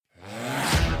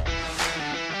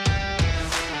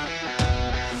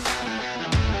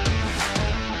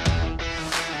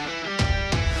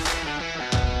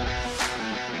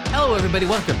everybody.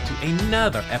 Welcome to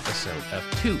another episode of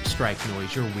Two Strike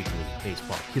Noise, your weekly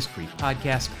baseball history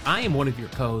podcast. I am one of your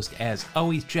co-hosts, as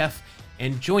always, Jeff,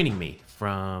 and joining me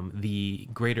from the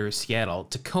greater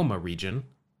Seattle-Tacoma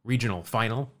regional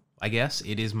final, I guess,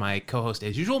 it is my co-host,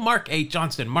 as usual, Mark A.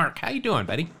 Johnston. Mark, how you doing,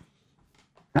 buddy?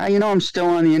 I'm still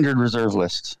on the injured reserve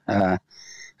list.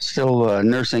 Still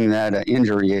nursing that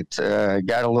injury. It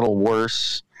got a little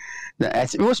worse.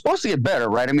 It was supposed to get better,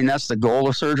 right? I mean, that's the goal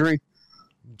of surgery.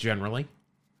 Generally.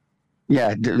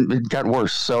 Yeah, it got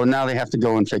worse. So now they have to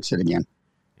go and fix it again.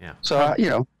 Yeah. So,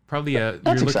 Probably you're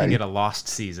looking at a lost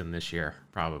season this year,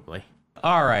 probably.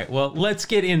 All right. Well, let's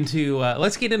get into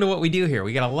what we do here.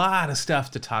 We got a lot of stuff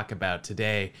to talk about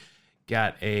today.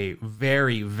 Got a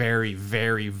very, very,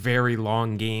 very, very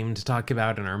long game to talk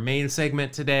about in our main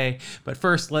segment today. But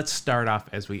first, let's start off,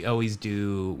 as we always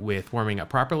do, with warming up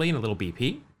properly and a little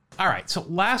BP. All right, so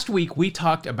last week we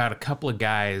talked about a couple of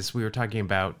guys. We were talking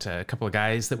about a couple of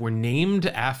guys that were named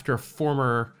after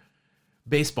former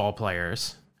baseball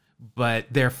players,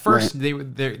 but their first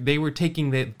they were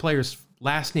taking the player's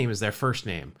last name as their first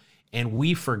name, and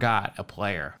we forgot a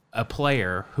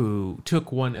player who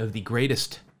took one of the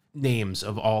greatest names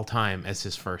of all time as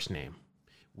his first name.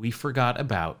 We forgot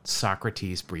about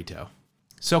Socrates Brito.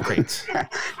 Socrates.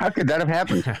 How could that have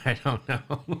happened? I don't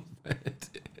know.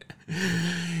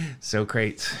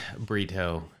 Socrates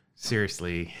Brito,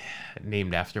 seriously,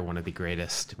 named after one of the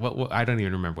greatest. What I don't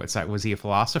even remember was he a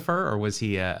philosopher or was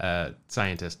he a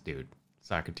scientist dude?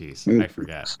 Socrates, I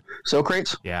forget.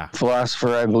 Socrates, yeah,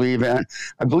 philosopher, I believe. And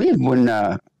I believe when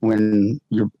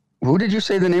who did you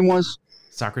say the name was?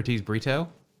 Socrates Brito.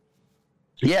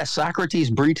 Yeah, Socrates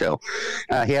Brito.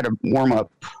 He had a warm up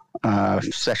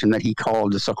session that he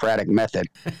called the Socratic method.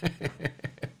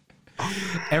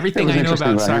 Everything I know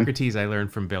about Socrates, I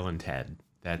learned from Bill and Ted.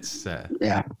 That's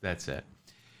it.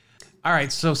 All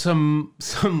right, so some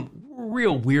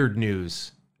real weird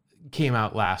news came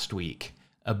out last week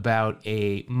about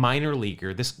a minor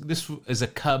leaguer. This is a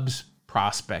Cubs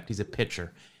prospect. He's a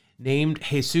pitcher named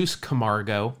Jesus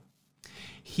Camargo.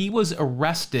 He was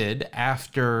arrested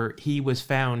after he was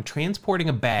found transporting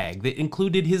a bag that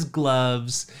included his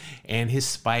gloves and his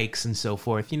spikes and so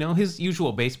forth. You know, his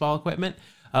usual baseball equipment.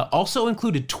 Also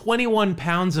included 21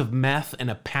 pounds of meth and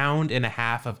 1.5 pounds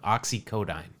of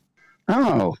oxycodone.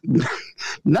 Oh,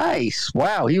 nice.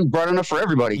 Wow, he brought enough for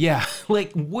everybody. Yeah,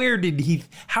 like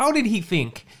how did he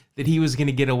think that he was going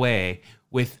to get away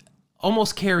with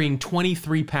almost carrying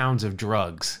 23 pounds of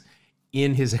drugs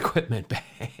in his equipment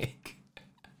bag?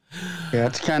 Yeah,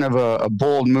 it's kind of a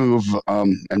bold move,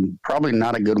 and probably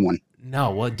not a good one.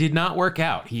 No, well, it did not work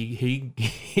out.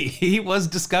 He was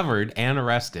discovered and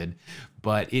arrested,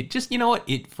 but it just,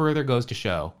 it further goes to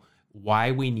show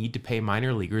why we need to pay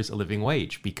minor leaguers a living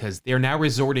wage, because they're now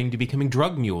resorting to becoming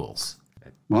drug mules.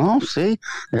 Well, see,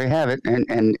 there you have it.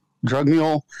 And drug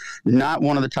mule, not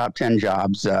one of the top 10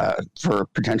 jobs for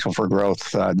potential for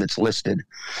growth that's listed,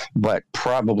 but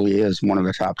probably is one of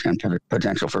the top 10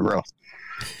 potential for growth.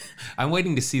 I'm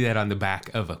waiting to see that on the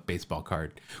back of a baseball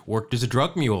card. Worked as a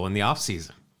drug mule in the off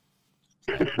season.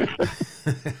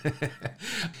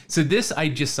 So this I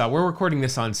just saw. We're recording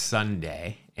this on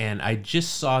Sunday, and I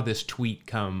just saw this tweet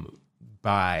come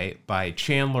by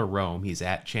Chandler Rome. He's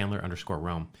at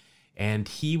Chandler_Rome. And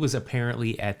he was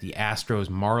apparently at the Astros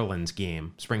Marlins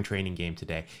game, spring training game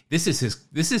today. This is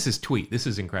his tweet. This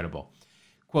is incredible.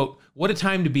 Quote, "What a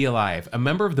time to be alive. A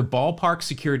member of the ballpark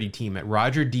security team at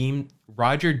Roger Dean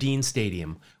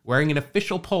Stadium, wearing an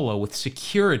official polo with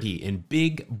security in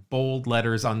big, bold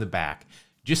letters on the back,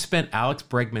 just spent Alex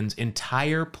Bregman's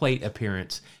entire plate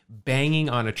appearance banging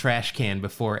on a trash can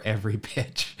before every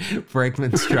pitch.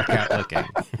 Bregman struck out looking."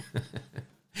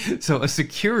 So a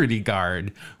security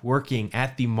guard working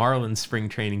at the Marlins spring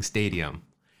training stadium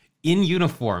in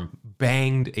uniform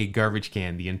banged a garbage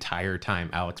can the entire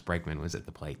time Alex Bregman was at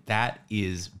the plate. That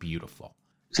is beautiful.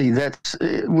 See, that's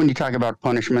when you talk about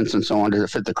punishments and so on to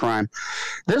fit the crime.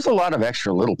 There's a lot of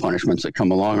extra little punishments that come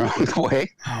along the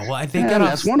way. Oh, well,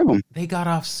 that's one of them. They got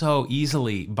off so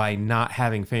easily by not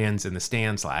having fans in the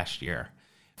stands last year.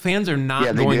 Fans are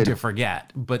not going to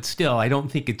forget, but still, I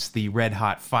don't think it's the red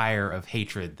hot fire of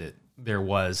hatred that there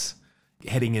was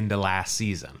heading into last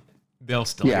season. They'll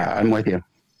still. Yeah, I'm with you.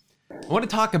 I want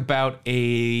to talk about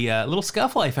a little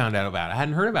scuffle I found out about. I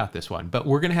hadn't heard about this one, but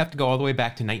we're going to have to go all the way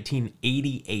back to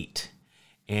 1988.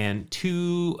 And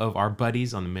two of our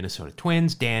buddies on the Minnesota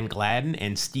Twins, Dan Gladden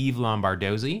and Steve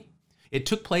Lombardozzi, it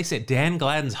took place at Dan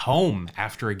Gladden's home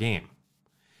after a game.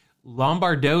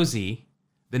 Lombardozzi,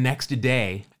 the next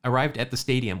day, arrived at the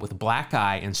stadium with a black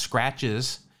eye and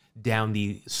scratches down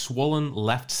the swollen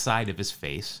left side of his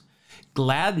face.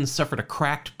 Gladden suffered a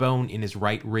cracked bone in his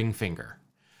right ring finger.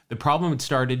 The problem had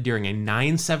started during a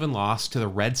 9-7 loss to the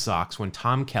Red Sox when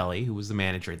Tom Kelly, who was the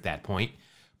manager at that point,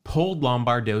 pulled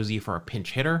Lombardozzi for a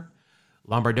pinch hitter.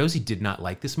 Lombardozzi did not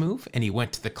like this move, and he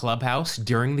went to the clubhouse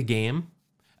during the game,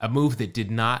 a move that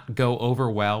did not go over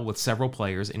well with several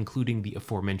players, including the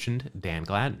aforementioned Dan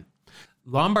Gladden.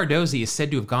 Lombardozzi is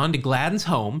said to have gone to Gladden's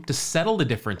home to settle the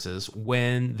differences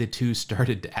when the two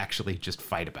started to actually just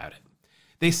fight about it.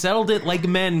 They settled it like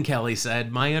men, Kelly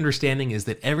said. My understanding is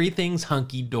that everything's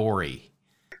hunky-dory.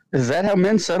 Is that how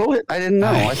men settle it? I didn't know.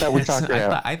 I thought we talked it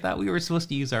out. I thought we were supposed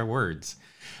to use our words.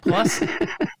 Plus,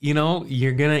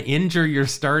 you're going to injure your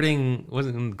starting,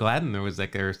 wasn't Gladden, there was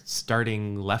like a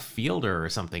starting left fielder or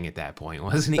something at that point,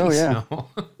 wasn't he? Oh,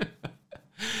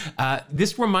 yeah.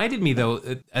 This reminded me, though,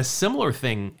 a similar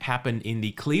thing happened in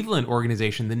the Cleveland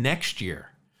organization the next year.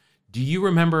 Do you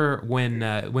remember when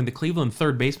the Cleveland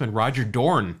third baseman Roger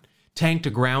Dorn tanked a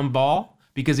ground ball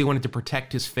because he wanted to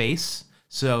protect his face?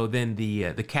 So then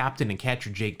the captain and catcher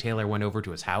Jake Taylor went over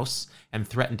to his house and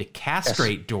threatened to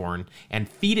castrate Dorn and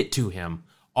feed it to him.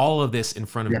 All of this in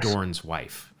front of Dorn's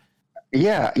wife.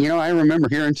 Yeah, I remember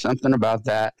hearing something about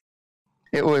that.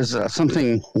 It was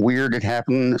something weird that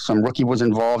happened. Some rookie was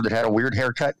involved that had a weird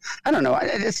haircut. I don't know.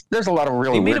 There's a lot of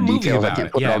really weird details. I can't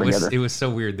put it all together. It was so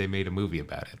weird they made a movie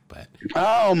about it. But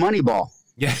Moneyball.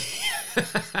 Yeah.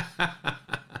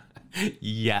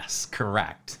 Yes,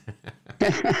 correct.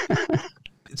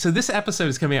 So this episode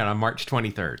is coming out on March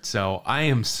 23rd. So I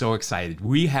am so excited.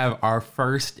 We have our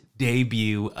first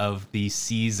debut of the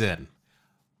season.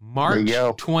 March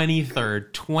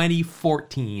 23rd,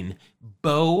 2014.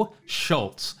 Bo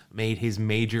Schultz made his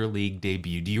major league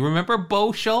debut. Do you remember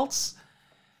Bo Schultz?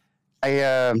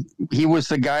 He was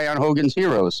the guy on Hogan's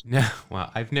Heroes. No,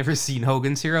 well, I've never seen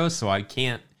Hogan's Heroes, so I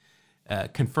can't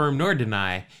confirm nor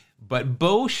deny. But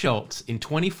Bo Schultz in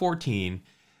 2014,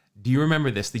 do you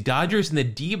remember this? The Dodgers and the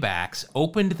D-backs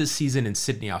opened the season in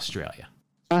Sydney, Australia.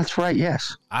 That's right,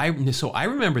 yes. I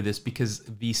remember this because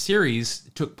the series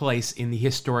took place in the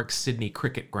historic Sydney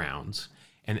Cricket Grounds.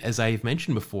 And as I've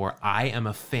mentioned before, I am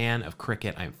a fan of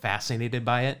cricket. I'm fascinated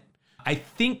by it. I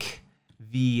think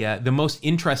the most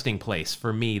interesting place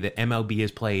for me that MLB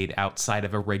has played outside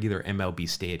of a regular MLB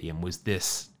stadium was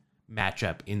this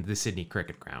matchup in the Sydney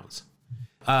Cricket Grounds.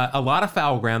 A lot of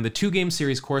foul ground. The two-game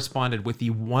series corresponded with the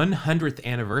 100th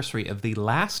anniversary of the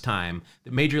last time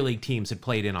that Major League teams had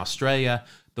played in Australia.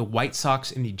 The White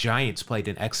Sox and the Giants played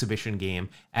an exhibition game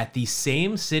at the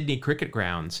same Sydney Cricket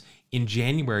Grounds in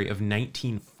January of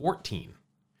 1914.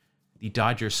 The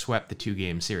Dodgers swept the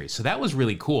two-game series. So that was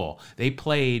really cool. They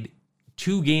played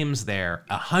two games there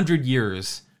 100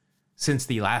 years since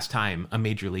the last time a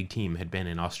Major League team had been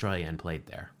in Australia and played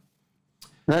there.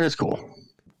 That is cool.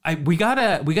 We got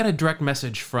a direct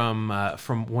message from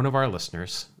one of our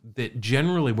listeners that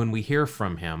generally when we hear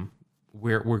from him,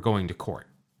 we're going to court.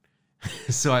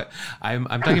 So I'm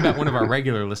talking about one of our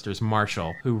regular listeners,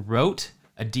 Marshall, who wrote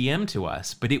a DM to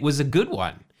us, but it was a good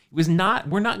one. It was not.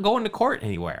 We're not going to court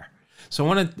anywhere. So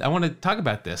I want to talk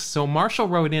about this. So Marshall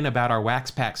wrote in about our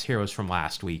Wax Packs Heroes from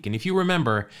last week, and if you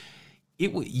remember,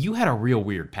 you had a real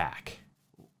weird pack.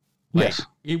 Yes.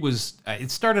 It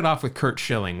started off with Curt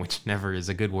Schilling, which never is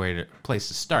a good place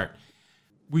to start.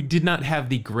 We did not have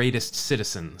the greatest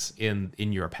citizens in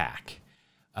your pack.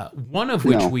 One of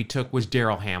which we took was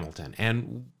Darryl Hamilton.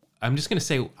 And I'm just going to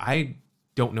say, I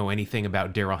don't know anything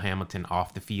about Darryl Hamilton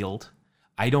off the field.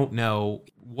 I don't know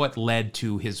what led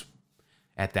to his,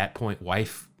 at that point,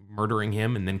 wife murdering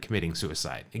him and then committing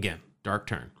suicide. Again, dark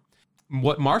turn.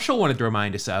 What Marshall wanted to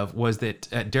remind us of was that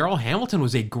Darryl Hamilton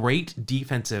was a great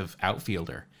defensive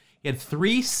outfielder. He had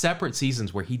 3 separate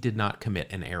seasons where he did not commit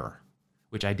an error,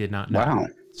 which I did not know. Wow.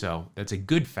 So that's a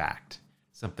good fact.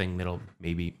 Something that'll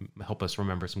maybe help us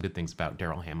remember some good things about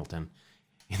Darryl Hamilton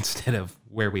instead of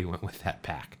where we went with that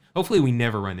pack. Hopefully we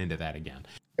never run into that again.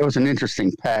 It was an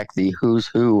interesting pack, the who's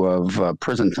who of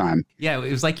prison time. Yeah,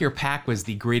 it was like your pack was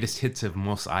the greatest hits of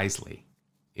Mos Eisley.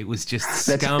 It was just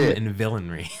scum and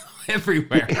villainy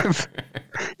everywhere.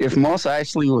 If Mos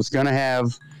Eisley was going to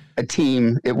have a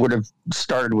team, it would have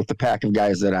started with the pack of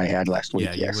guys that I had last week.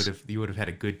 Yeah, you would have had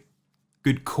a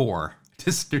good core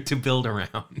to build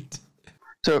around.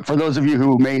 So for those of you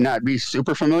who may not be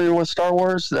super familiar with Star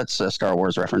Wars, that's a Star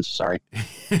Wars reference. Sorry.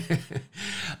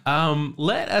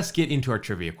 Let us get into our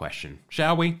trivia question,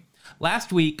 shall we?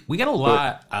 Last week, we got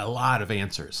a lot of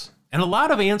answers. And a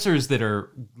lot of answers that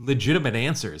are legitimate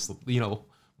answers,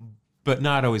 but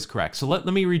not always correct. So let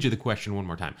me read you the question one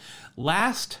more time.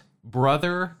 Last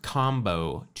brother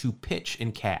combo to pitch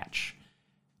and catch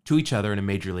to each other in a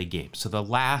major league game. So the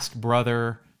last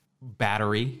brother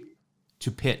battery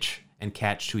to pitch and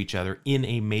catch to each other in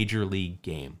a major league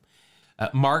game.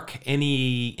 Mark,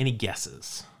 any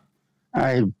guesses?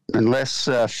 Unless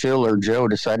Phil or Joe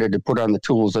decided to put on the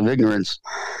tools of ignorance,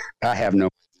 I have no.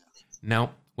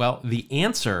 No. Well, the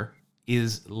answer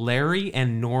is Larry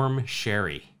and Norm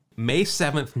Sherry. May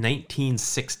 7th,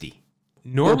 1960.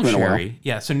 Norm Sherry.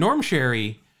 Yeah, so Norm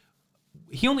Sherry,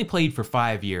 he only played for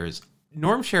 5 years.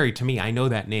 Norm Sherry, to me, I know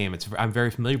that name. I'm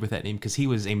very familiar with that name because he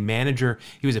was a manager.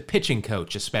 He was a pitching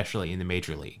coach, especially in the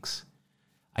major leagues.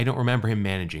 I don't remember him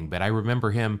managing, but I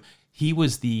remember him. He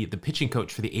was the pitching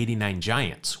coach for the 89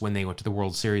 Giants when they went to the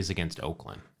World Series against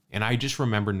Oakland. And I just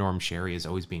remember Norm Sherry as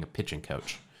always being a pitching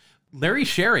coach. Larry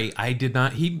Sherry, I did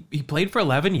not. He played for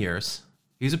 11 years.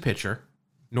 He was a pitcher.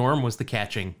 Norm was the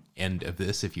catching end of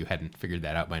this, if you hadn't figured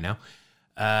that out by now.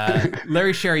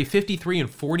 Larry Sherry, 53 and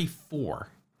 44.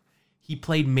 He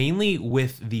played mainly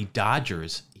with the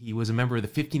Dodgers. He was a member of the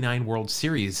 59 World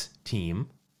Series team,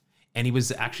 and he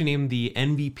was actually named the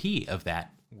MVP of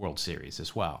that World Series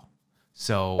as well.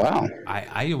 So wow.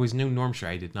 I always knew Norm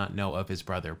Sherry. I did not know of his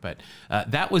brother, but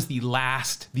that was the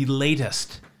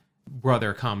latest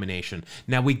brother combination.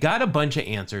 Now, we got a bunch of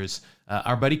answers.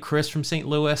 Our buddy Chris from St.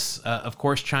 Louis, of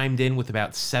course, chimed in with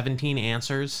about 17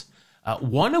 answers,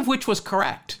 one of which was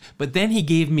correct, but then he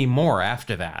gave me more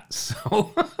after that.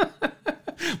 So,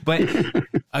 but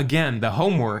again, the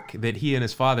homework that he and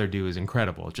his father do is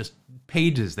incredible. Just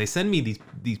pages. They send me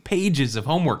these pages of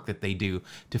homework that they do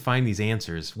to find these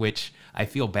answers, which I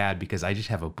feel bad because I just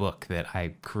have a book that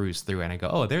I cruise through and I go,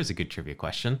 oh, there's a good trivia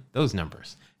question. Those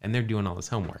numbers. And they're doing all this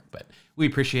homework, but we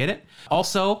appreciate it.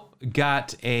 Also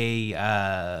got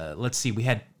let's see, we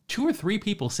had 2 or 3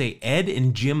 people say Ed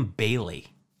and Jim Bailey,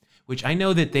 which I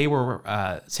know that they were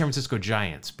San Francisco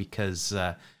Giants because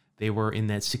they were in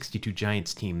that 62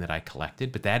 Giants team that I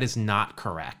collected, but that is not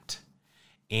correct.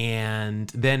 And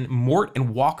then Mort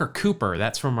and Walker Cooper,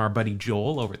 that's from our buddy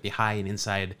Joel over at the High and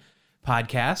Inside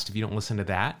podcast. If you don't listen to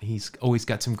that, he's always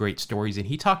got some great stories, and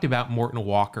he talked about Morton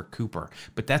Walker Cooper,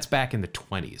 but that's back in the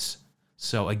 20s.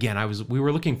 So again, we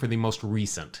were looking for the most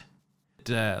recent.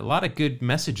 A lot of good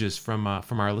messages from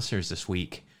our listeners this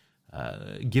week,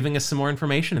 giving us some more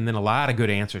information, and then a lot of good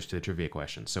answers to the trivia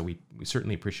questions. So we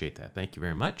certainly appreciate that. Thank you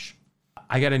very much.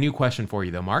 I got a new question for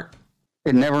you though, Mark.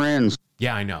 It never ends.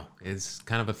 Yeah, I know. It's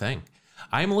kind of a thing.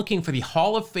 I'm looking for the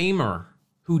Hall of Famer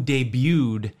who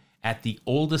debuted at the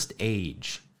oldest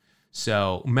age.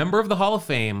 So, member of the Hall of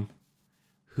Fame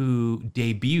who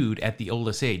debuted at the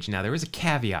oldest age. Now, there is a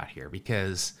caveat here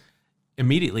because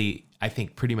immediately I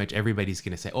think pretty much everybody's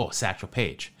going to say, oh, Satchel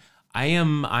Paige. I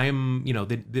am,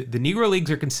 the Negro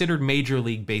Leagues are considered Major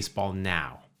League Baseball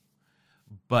now,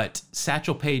 but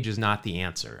Satchel Paige is not the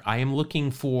answer. I am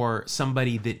looking for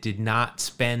somebody that did not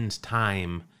spend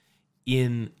time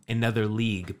in another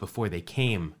league before they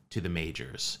came to the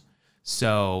majors.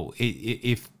 So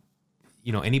if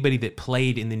anybody that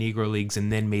played in the Negro Leagues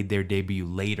and then made their debut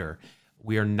later,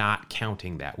 we are not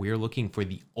counting that. We are looking for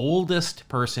the oldest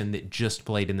person that just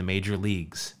played in the major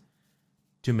leagues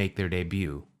to make their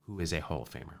debut, who is a Hall of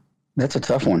Famer. That's a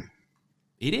tough one.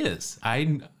 It is.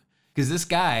 Because this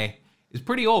guy is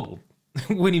pretty old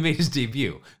when he made his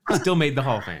debut. Still made the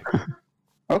Hall of Fame.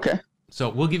 Okay. So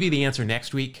we'll give you the answer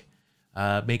next week.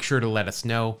 Make sure to let us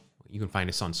know. You can find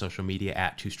us on social media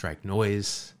at Two Strike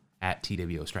Noise, at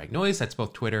TWO Strike Noise. That's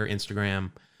both Twitter,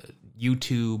 Instagram,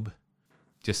 YouTube.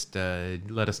 Just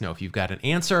let us know if you've got an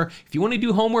answer. If you want to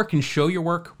do homework and show your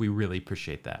work, we really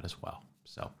appreciate that as well.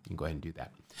 So you can go ahead and do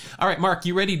that. All right, Mark,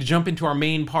 you ready to jump into our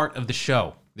main part of the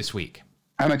show this week?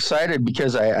 I'm excited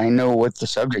because I know what the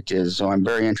subject is, so I'm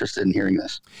very interested in hearing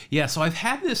this. Yeah, so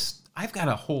I've got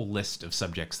a whole list of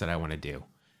subjects that I want to do.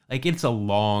 Like, it's a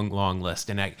long, long list,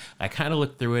 and I kind of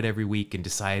look through it every week and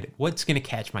decide what's going to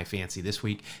catch my fancy this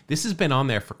week. This has been on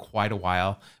there for quite a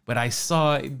while, but I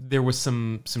saw there was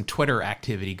some Twitter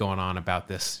activity going on about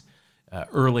this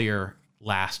earlier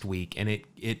last week, and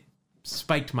it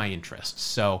spiked my interest.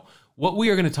 So what we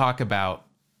are going to talk about,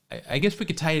 I guess we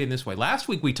could tie it in this way. Last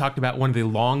week, we talked about one of the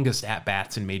longest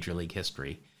at-bats in Major League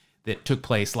history that took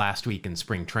place last week in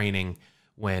spring training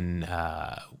when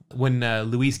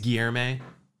Luis Guillorme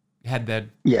had that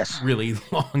really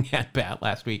long at-bat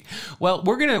last week. Well,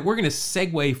 we're gonna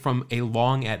segue from a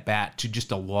long at-bat to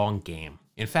just a long game.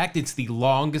 In fact, it's the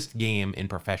longest game in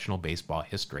professional baseball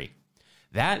history.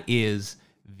 That is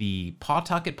the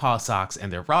Pawtucket Paw Sox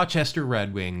and their Rochester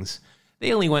Red Wings.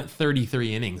 They only went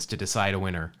 33 innings to decide a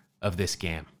winner of this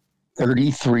game.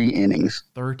 33 innings.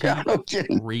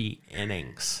 33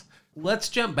 innings. Let's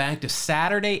jump back to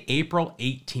Saturday, April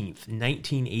 18th,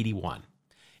 1981.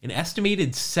 An estimated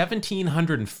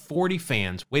 1,740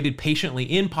 fans waited patiently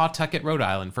in Pawtucket, Rhode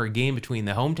Island for a game between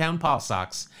the hometown Paw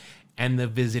Sox and the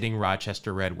visiting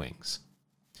Rochester Red Wings.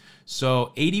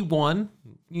 So 81,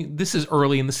 this is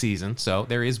early in the season, so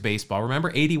there is baseball.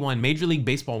 Remember, 81, Major League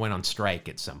Baseball went on strike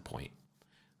at some point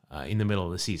in the middle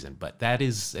of the season, but that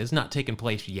has not taken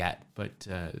place yet. But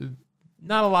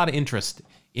not a lot of interest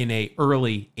in a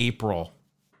early April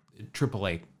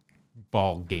AAA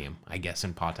ball game, I guess,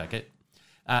 in Pawtucket.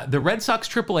 The Red Sox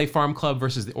AAA Farm Club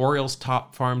versus the Orioles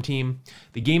top farm team.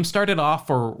 The game started off,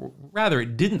 or rather,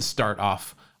 it didn't start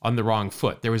off on the wrong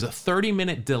foot. There was a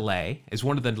 30-minute delay as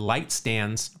one of the light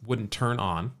stands wouldn't turn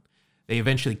on. They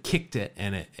eventually kicked it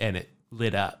and it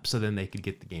lit up, so then they could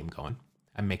get the game going.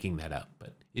 I'm making that up,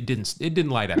 but it didn't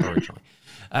light up originally.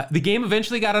 The game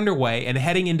eventually got underway, and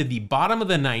heading into the bottom of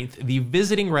the ninth, the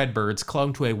visiting Redbirds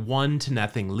clung to a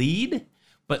 1-0 lead,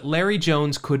 but Larry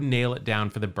Jones couldn't nail it down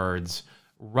for the Birds.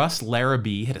 Russ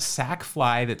Larrabee hit a sac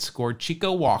fly that scored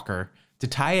Chico Walker to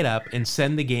tie it up and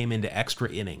send the game into extra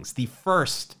innings, the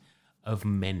first of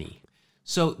many.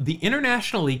 So the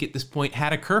International League at this point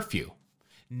had a curfew.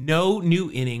 No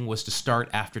new inning was to start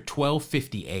after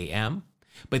 12:50 a.m.,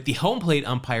 but the home plate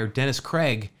umpire, Dennis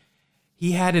Craig,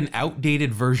 he had an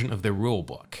outdated version of the rule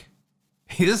book.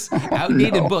 His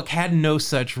outdated book had no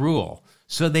such rule,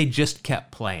 so they just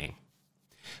kept playing.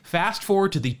 Fast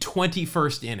forward to the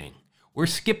 21st inning. We're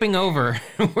skipping over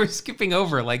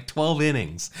like 12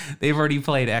 innings. They've already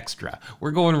played extra.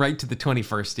 We're going right to the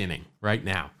 21st inning right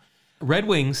now. Red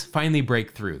Wings finally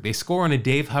break through. They score on a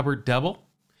Dave Hubbard double,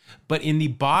 but in the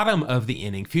bottom of the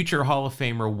inning, future Hall of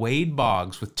Famer Wade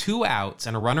Boggs, with 2 outs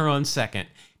and a runner on second,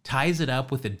 ties it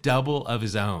up with a double of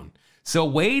his own. So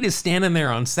Wade is standing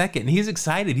there on second, and he's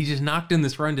excited. He just knocked in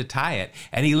this run to tie it,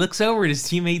 and he looks over at his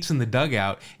teammates in the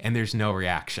dugout, and there's no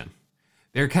reaction.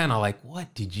 They're kind of like,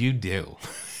 what did you do?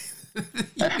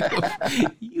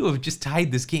 you have just tied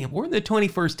this game. We're in the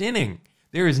 21st inning.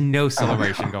 There is no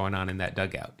celebration going on in that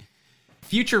dugout.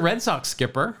 Future Red Sox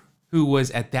skipper, who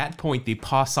was at that point the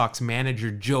Paw Sox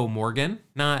manager, Joe Morgan,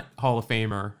 not Hall of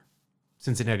Famer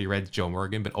Cincinnati Reds Joe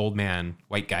Morgan, but old man,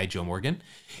 white guy Joe Morgan.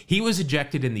 He was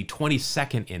ejected in the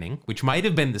 22nd inning, which might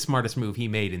have been the smartest move he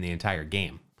made in the entire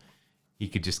game. He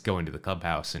could just go into the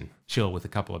clubhouse and chill with a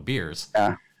couple of beers.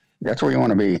 Yeah. That's where you want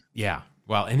to be. Yeah.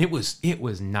 Well, and it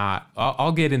was not,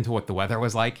 I'll get into what the weather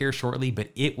was like here shortly,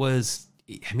 but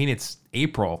it's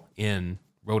April in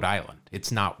Rhode Island.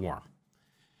 It's not warm.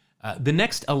 The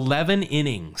next 11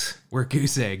 innings were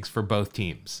goose eggs for both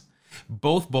teams.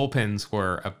 Both bullpens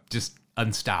were just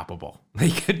unstoppable.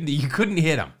 You couldn't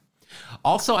hit them.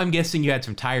 Also, I'm guessing you had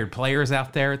some tired players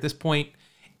out there at this point.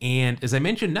 And as I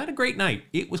mentioned, not a great night.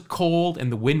 It was cold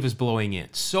and the wind was blowing in.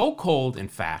 So cold, in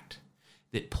fact,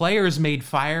 that players made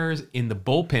fires in the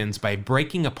bullpens by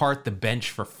breaking apart the bench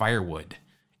for firewood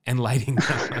and lighting them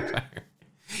on fire.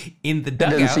 In the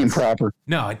dugouts, that doesn't seem proper.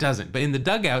 No, it doesn't. But in the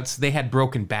dugouts, they had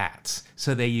broken bats,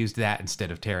 so they used that instead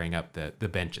of tearing up the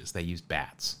benches. They used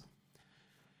bats.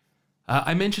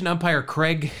 I mentioned umpire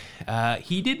Craig.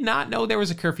 He did not know there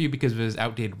was a curfew because of his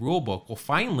outdated rule book. Well,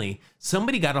 finally,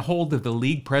 somebody got a hold of the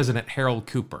league president, Harold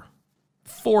Cooper.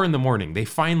 4 a.m, they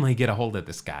finally get a hold of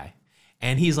this guy.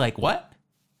 And he's like, what?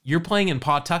 You're playing in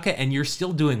Pawtucket and you're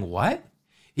still doing what?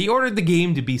 He ordered the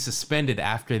game to be suspended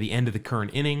after the end of the current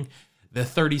inning, the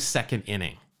 32nd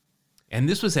inning. And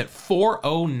this was at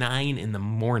 4:09 in the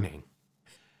morning.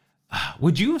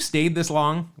 Would you have stayed this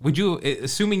long? Would you,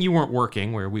 assuming you weren't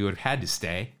working where we would have had to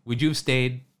stay, would you have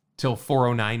stayed till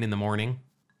 4:09 in the morning?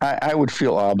 I would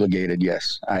feel obligated,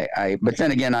 yes. But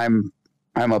then again, I'm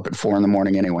up at 4 a.m.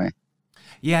 anyway.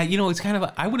 Yeah, it's kind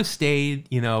of, I would have stayed,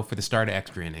 for the start of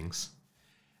extra innings.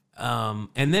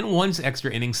 And then once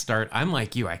extra innings start, I'm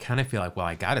like you. I kind of feel like, well,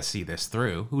 I got to see this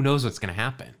through. Who knows what's going to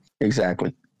happen?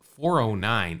 Exactly.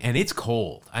 4:09, and it's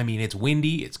cold. I mean, it's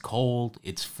windy, it's cold,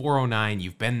 it's 4:09.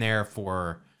 You've been there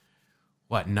for,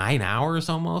 9 hours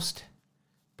almost?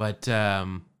 But,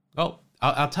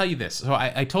 I'll tell you this. So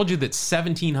I told you that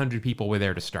 1,700 people were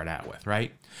there to start out with,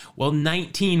 right? Well,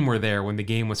 19 were there when the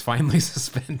game was finally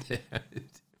suspended.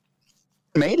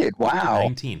 Made it. Wow.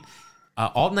 19.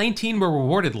 All 19 were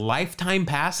rewarded lifetime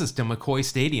passes to McCoy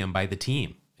Stadium by the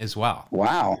team as well.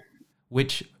 Wow.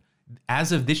 Which,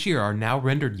 as of this year, are now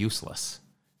rendered useless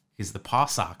because the Paw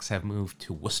Sox have moved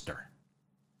to Worcester,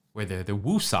 where they're the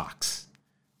Woo Sox.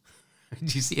 Do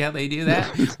you see how they do that?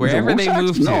 Wherever they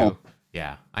move to. No.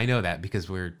 Yeah, I know that because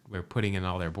we're putting in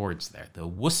all their boards there. The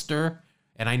Worcester,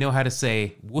 and I know how to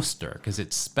say Worcester because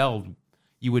it's spelled,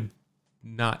 you would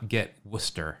not get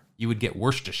Worcester. You would get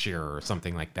Worcestershire or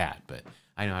something like that, but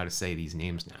I know how to say these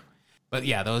names now. But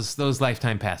yeah, those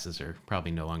lifetime passes are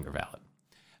probably no longer valid.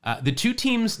 The two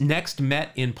teams next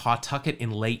met in Pawtucket in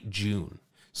late June.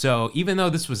 So even though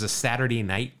this was a Saturday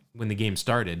night when the game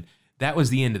started, that was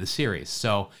the end of the series.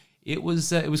 So it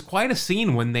was quite a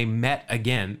scene when they met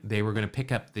again. They were going to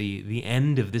pick up the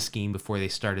end of this game before they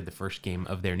started the first game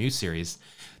of their new series.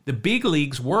 The big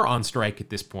leagues were on strike at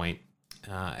this point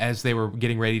as they were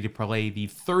getting ready to play the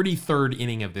 33rd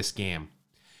inning of this game.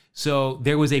 So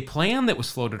there was a plan that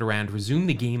was floated around to resume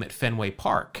the game at Fenway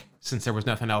Park since there was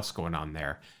nothing else going on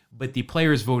there. But the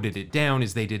players voted it down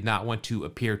as they did not want to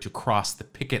appear to cross the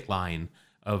picket line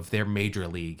of their major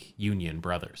league union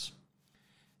brothers.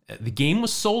 The game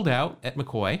was sold out at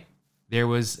McCoy. There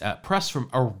was press from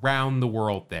around the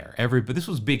world there. But this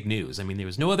was big news. I mean, there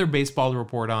was no other baseball to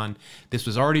report on. This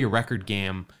was already a record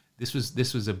game. This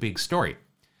was a big story.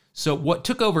 So what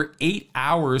took over 8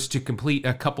 hours to complete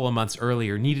a couple of months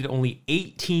earlier needed only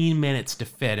 18 minutes to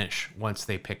finish once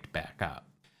they picked back up.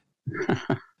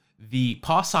 The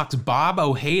Paw Sox Bob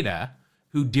Ojeda,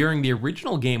 who during the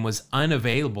original game was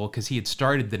unavailable because he had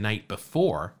started the night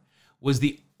before, was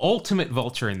the ultimate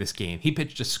vulture in this game. He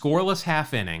pitched a scoreless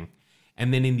half inning,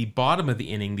 and then in the bottom of the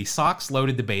inning, the Sox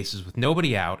loaded the bases with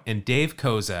nobody out, and Dave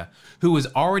Koza, who was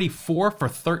already 4 for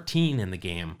 13 in the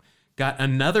game, got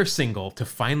another single to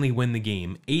finally win the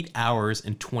game. 8 hours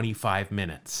and 25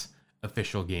 minutes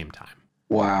official game time.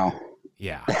 Wow.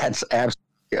 Yeah. That's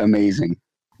absolutely amazing.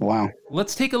 Wow.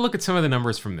 Let's take a look at some of the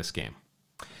numbers from this game.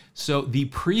 So the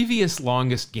previous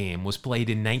longest game was played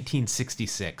in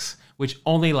 1966, which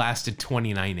only lasted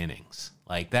 29 innings.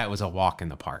 Like, that was a walk in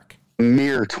the park.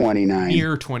 Mere 29.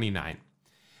 Mere 29.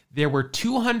 There were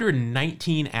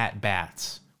 219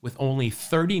 at-bats with only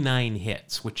 39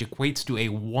 hits, which equates to a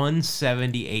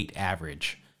 178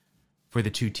 average for the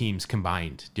two teams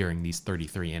combined during these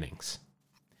 33 innings.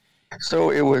 So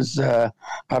it was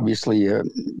obviously a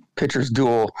pitcher's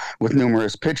duel with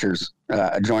numerous pitchers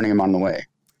joining him on the way.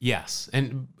 Yes.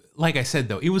 And like I said,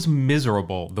 though, it was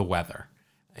miserable, the weather.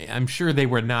 I'm sure they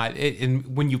were not.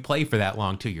 And when you play for that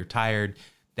long, too, you're tired.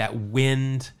 That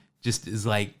wind just is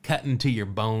like cutting to your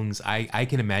bones. I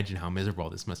can imagine how miserable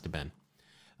this must have been.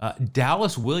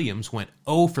 Dallas Williams went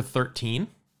 0 for 13.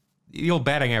 The old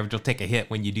batting average will take a hit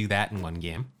when you do that in one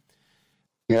game.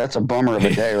 Yeah, that's a bummer of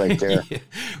a day right there. Yeah.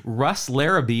 Russ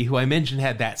Larrabee, who I mentioned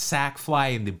had that sac fly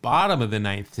in the bottom of the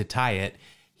ninth to tie it,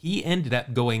 he ended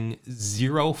up going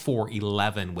 0 for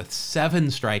 11 with 7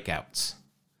 strikeouts.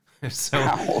 So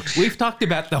Ouch. We've talked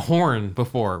about the horn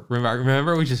before.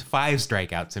 Remember, which is 5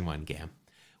 strikeouts in one game.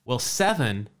 Well,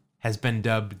 7 has been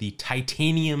dubbed the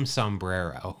titanium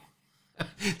sombrero.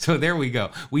 So there we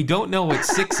go. We don't know what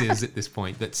 6 is at this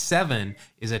point, but 7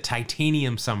 is a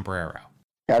titanium sombrero.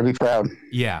 Gotta be proud.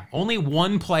 Yeah, only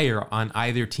one player on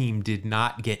either team did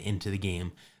not get into the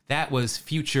game. That was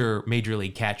future Major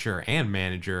League catcher and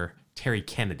manager Terry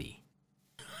Kennedy.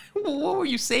 What were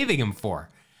you saving him for?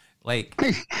 Like,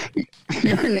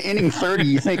 you're in inning 30.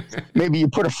 You think maybe you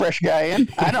put a fresh guy in?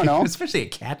 I don't know. Especially a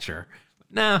catcher.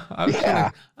 No,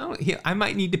 I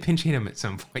might need to pinch hit him at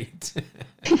some point.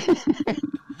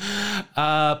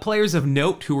 Players of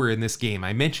note who were in this game.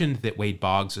 I mentioned that Wade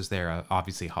Boggs was there,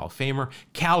 obviously Hall of Famer.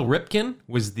 Cal Ripken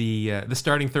was the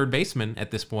starting third baseman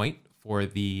at this point for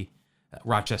the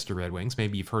Rochester Red Wings.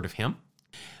 Maybe you've heard of him.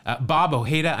 Bob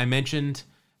Ojeda, I mentioned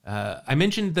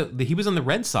that he was on the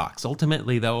Red Sox.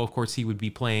 Ultimately, though, of course, he would be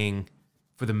playing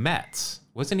for the Mets.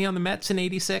 Wasn't he on the Mets in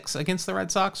 '86 against the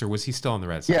Red Sox, or was he still on the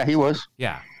Red Sox? Yeah, he was.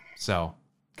 Yeah, so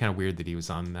kind of weird that he was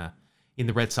on in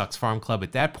the Red Sox farm club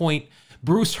at that point.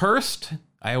 Bruce Hurst,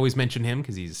 I always mention him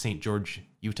because he's a St. George,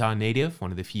 Utah native, one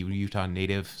of the few Utah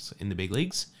natives in the big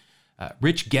leagues.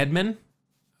 Rich Gedman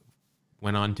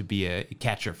went on to be a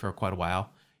catcher for quite a while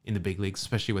in the big leagues,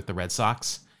 especially with the Red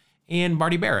Sox. And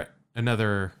Marty Barrett,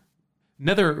 another.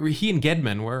 He and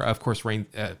Gedman were, of course,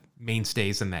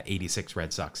 mainstays in that '86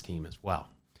 Red Sox team as well.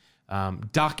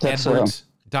 Doc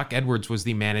Edwards was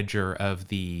the manager of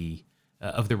the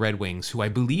Red Wings, who I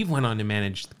believe went on to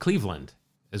manage Cleveland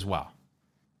as well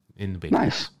in the big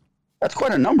leagues. That's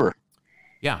quite a number.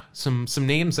 Yeah, some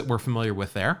names that we're familiar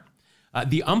with there.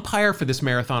 The umpire for this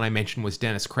marathon I mentioned was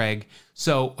Dennis Craig.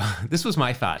 So this was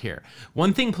my thought here.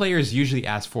 One thing players usually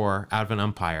ask for out of an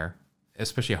umpire,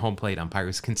 especially a home plate umpire,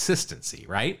 is consistency,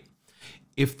 right?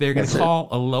 If they're going to call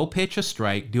a low pitch a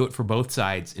strike, do it for both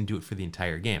sides and do it for the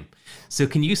entire game. So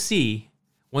can you see,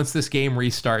 once this game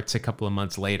restarts a couple of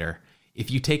months later, if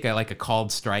you take a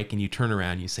called strike and you turn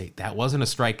around and you say, that wasn't a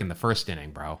strike in the first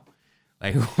inning, bro.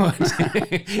 Like, what?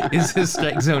 Is his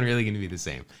strike zone really going to be the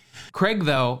same? Craig,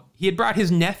 though, he had brought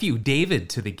his nephew, David,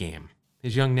 to the game,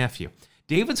 his young nephew.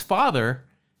 David's father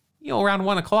around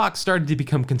 1 o'clock, started to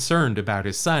become concerned about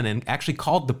his son and actually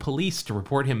called the police to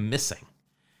report him missing.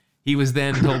 He was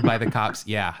then told by the cops,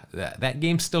 yeah, that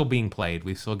game's still being played.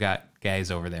 We've still got guys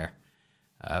over there.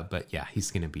 But yeah,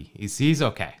 he's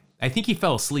okay. I think he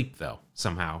fell asleep, though,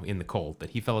 somehow in the cold, but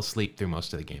he fell asleep through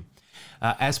most of the game.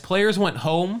 As players went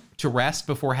home to rest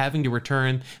before having to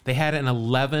return, they had an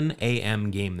 11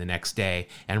 a.m. game the next day,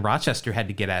 and Rochester had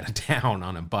to get out of town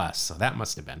on a bus, so that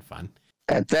must have been fun.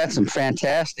 That's some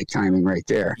fantastic timing right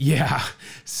there. Yeah.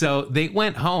 So they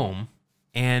went home,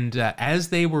 and as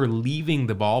they were leaving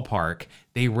the ballpark,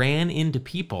 they ran into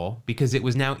people, because it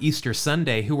was now Easter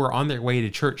Sunday, who were on their way to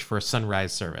church for a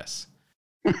sunrise service.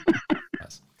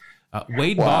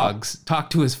 Wade Boggs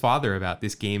talked to his father about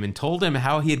this game and told him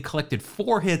how he had collected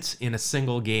 4 hits in a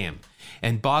single game.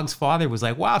 And Boggs' father was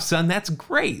like, wow, son, that's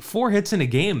great. 4 hits in a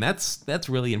game. That's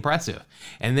really impressive.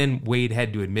 And then Wade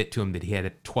had to admit to him that he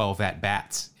had 12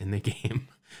 at-bats in the game.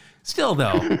 Still,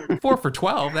 though, 4 for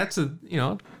 12, that's a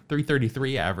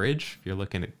 333 average. If you're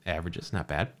looking at averages, not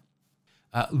bad.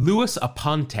 Luis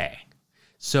Aponte.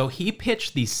 So he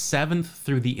pitched the 7th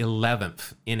through the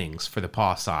 11th innings for the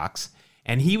Paw Sox,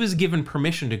 and he was given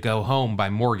permission to go home by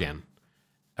Morgan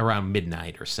around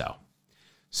midnight or so.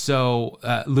 So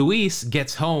Luis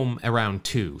gets home around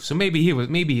 2. So maybe he was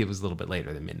a little bit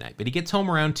later than midnight, but he gets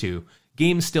home around 2.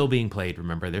 Game's still being played,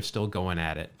 remember, they're still going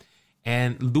at it.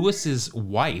 And Luis's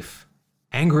wife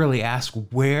angrily asked,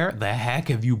 where the heck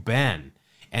have you been?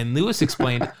 And Luis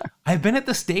explained, I've been at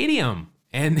the stadium.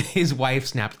 And his wife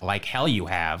snapped, like hell you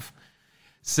have.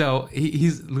 So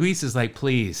Luis is like,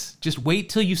 please, just wait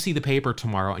till you see the paper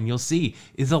tomorrow and you'll see.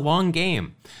 It's a long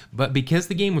game. But because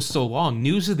the game was so long,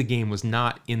 news of the game was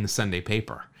not in the Sunday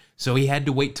paper. So he had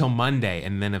to wait till Monday,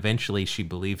 and then eventually she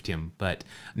believed him. But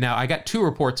now I got 2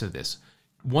 reports of this.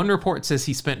 One report says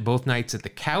he spent both nights at the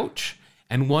couch,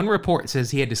 and one report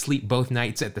says he had to sleep both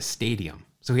nights at the stadium.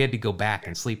 So he had to go back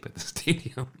and sleep at the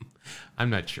stadium. I'm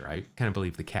not sure. I kind of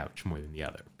believe the couch more than the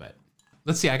other, but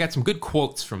let's see. I got some good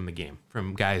quotes from the game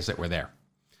from guys that were there.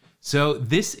 So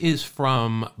this is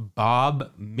from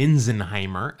Bob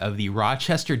Minzenheimer of the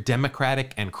Rochester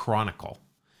Democratic and Chronicle.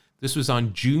 This was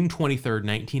on June 23rd,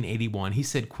 1981. He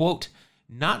said, quote,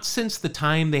 not since the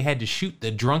time they had to shoot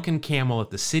the drunken camel at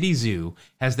the city zoo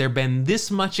has there been this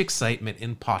much excitement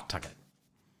in Pawtucket.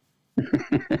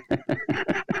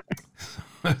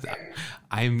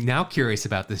 I'm now curious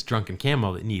about this drunken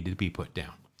camel that needed to be put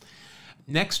down.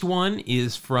 Next one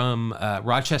is from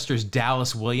Rochester's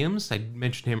Dallas Williams. I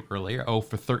mentioned him earlier. 0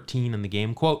 for 13 in the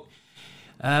game. Quote,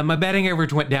 my batting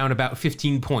average went down about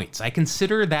 15 points. I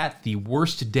consider that the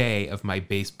worst day of my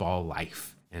baseball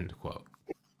life. End quote.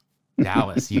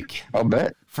 Dallas, you I'll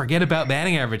bet. Forget about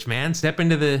batting average, man. Step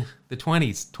into the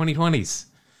 2020s.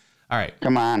 All right.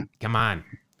 Come on.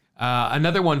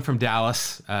 Another one from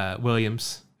Dallas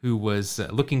Williams, who was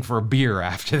looking for a beer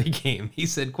after the game. He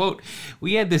said, quote,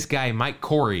 we had this guy, Mike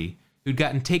Corey, who'd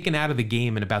gotten taken out of the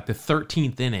game in about the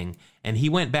 13th inning, and he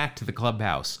went back to the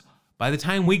clubhouse. By the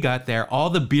time we got there, all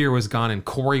the beer was gone and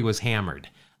Corey was hammered.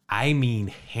 I mean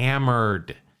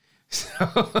hammered.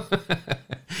 So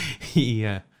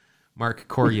Mark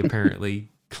Corey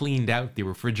apparently cleaned out the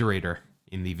refrigerator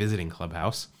in the visiting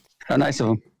clubhouse. How nice of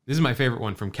him. This is my favorite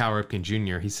one from Cal Ripken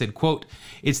Jr. He said, quote,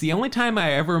 it's the only time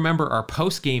I ever remember our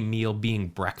post-game meal being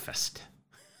breakfast.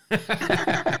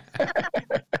 I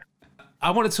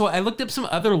looked up some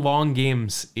other long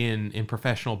games in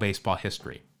professional baseball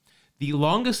history. The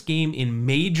longest game in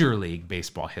Major League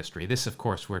Baseball history, this, of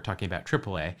course, we're talking about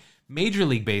AAA, Major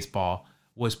League Baseball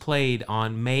was played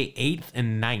on May 8th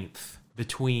and 9th May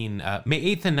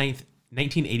 8th and 9th,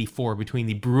 1984, between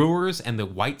the Brewers and the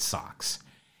White Sox.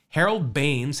 Harold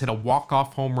Baines hit a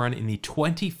walk-off home run in the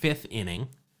 25th inning.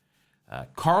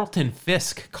 Carlton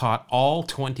Fisk caught all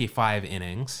 25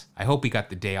 innings. I hope he got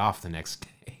the day off the next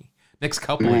day. Next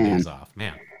couple of days off,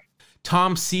 man.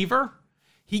 Tom Seaver,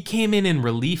 he came in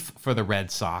relief for the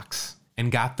Red Sox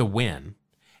and got the win.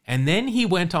 And then he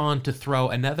went on to throw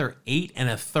another 8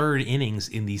 1/3 innings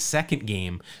in the second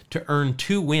game to earn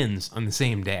 2 wins on the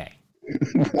same day.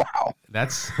 Wow.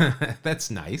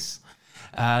 That's nice.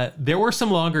 There were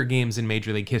some longer games in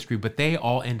Major League history, but they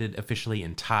all ended officially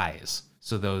in ties.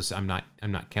 So those, I'm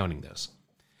not counting those.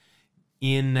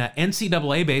 In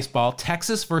NCAA baseball,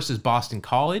 Texas versus Boston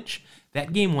College,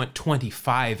 that game went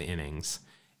 25 innings.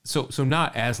 So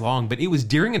not as long, but it was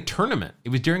during a tournament. It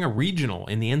was during a regional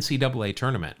in the NCAA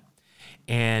tournament.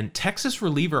 And Texas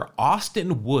reliever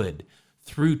Austin Wood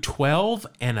threw 12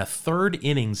 1/3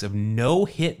 innings of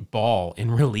no-hit ball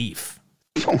in relief.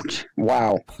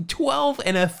 Wow. 12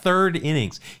 1/3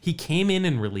 innings. He came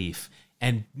in relief,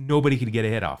 and nobody could get a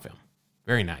hit off him.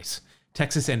 Very nice.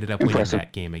 Texas ended up winning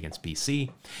that game against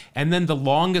BC. And then the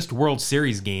longest World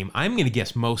Series game, I'm going to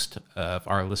guess most of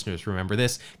our listeners remember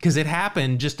this because it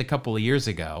happened just a couple of years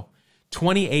ago.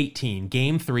 2018,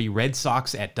 Game 3, Red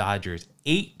Sox at Dodgers,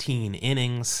 18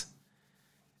 innings.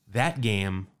 That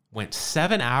game went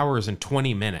 7 hours and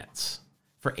 20 minutes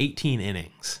for 18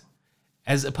 innings,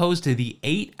 as opposed to the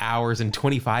 8 hours and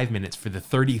 25 minutes for the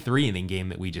 33-inning game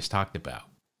that we just talked about.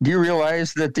 Do you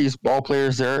realize that these ball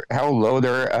players there, how low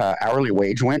their hourly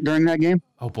wage went during that game?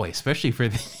 Oh boy, especially for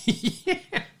the.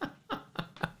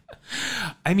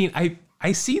 I mean,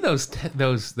 I see those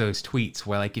tweets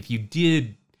where, like, if you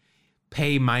did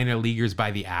pay minor leaguers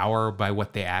by the hour by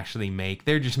what they actually make,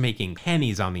 they're just making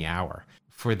pennies on the hour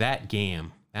for that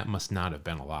game. That must not have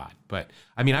been a lot. But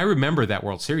I mean, I remember that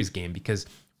World Series game because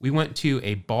we went to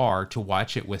a bar to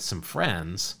watch it with some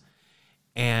friends,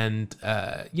 and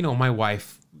my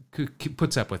wife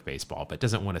puts up with baseball, but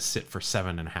doesn't want to sit for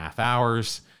 7.5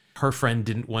 hours. Her friend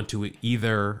didn't want to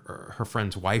either. Her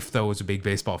friend's wife, though, was a big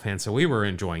baseball fan, so we were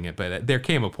enjoying it. But there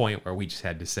came a point where we just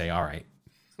had to say, all right,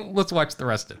 let's watch the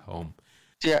rest at home.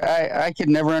 Yeah, I could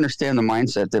never understand the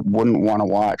mindset that wouldn't want to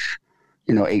watch,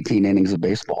 18 innings of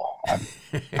baseball.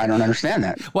 I don't understand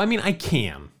that. Well, I mean, I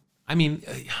can. I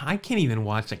can't even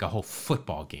watch like a whole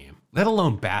football game, let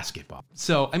alone basketball.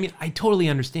 So, I mean, I totally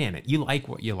understand it. You like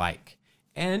what you like.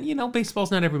 And, baseball's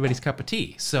not everybody's cup of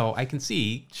tea. So I can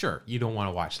see, sure, you don't want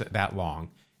to watch that long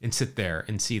and sit there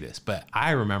and see this. But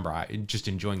I remember just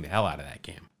enjoying the hell out of that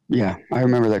game. Yeah, I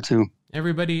remember that too.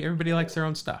 Everybody likes their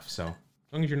own stuff. So as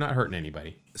long as you're not hurting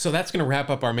anybody. So that's going to wrap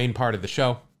up our main part of the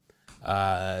show.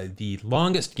 The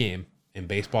longest game in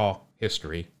baseball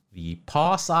history, the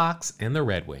Paw Sox and the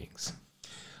Red Wings.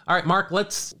 All right, Mark,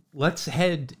 let's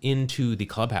head into the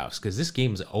clubhouse because this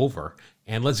game's over.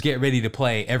 And let's get ready to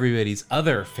play everybody's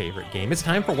other favorite game. It's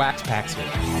time for Wax Packs Hero.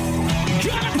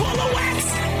 Gotta pull the Wax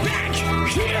Pack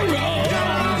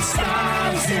Hero.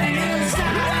 Stars in the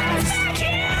stars.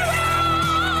 Hero.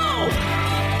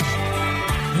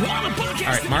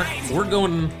 All right, Mark,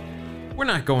 we're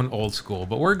not going old school,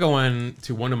 but we're going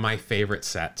to one of my favorite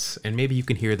sets. And maybe you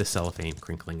can hear the cellophane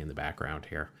crinkling in the background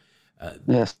here.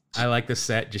 Yes. I like this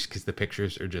set just because the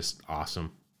pictures are just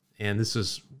awesome. And this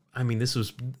was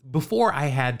before I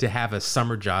had to have a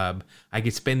summer job. I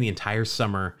could spend the entire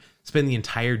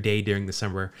day during the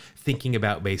summer thinking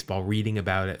about baseball, reading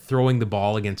about it, throwing the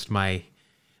ball against my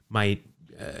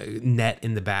net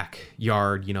in the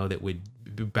backyard, that would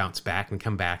bounce back and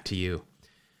come back to you.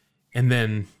 And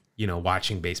then,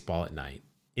 watching baseball at night.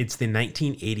 It's the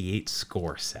 1988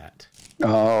 Score set.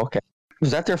 Oh, okay. Was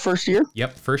that their first year?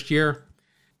 Yep, first year.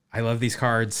 I love these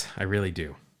cards. I really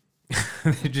do.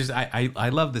 I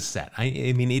love this set.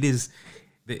 I mean, it is,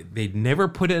 they never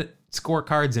put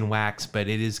scorecards in wax, but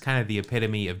it is kind of the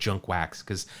epitome of junk wax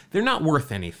because they're not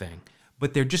worth anything,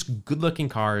 but they're just good looking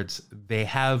cards. They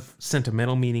have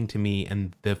sentimental meaning to me,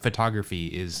 and the photography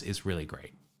is really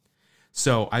great.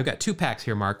 So I've got 2 packs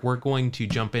here, Mark. We're going to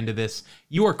jump into this.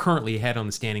 You are currently ahead on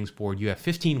the standings board. You have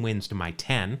 15 wins to my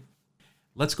 10.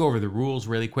 Let's go over the rules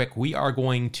really quick. We are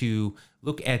going to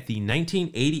look at the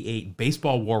 1988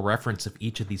 Baseball War reference of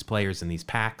each of these players in these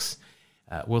packs.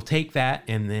 We'll take that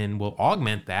and then we'll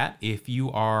augment that if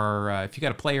you got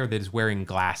a player that is wearing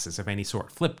glasses of any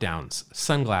sort, flip downs,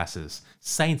 sunglasses,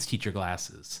 science teacher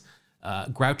glasses,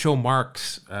 Groucho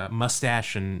Marx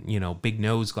mustache and big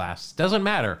nose glasses. Doesn't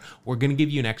matter. We're going to give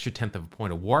you an extra 1/10 of a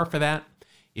point of war for that.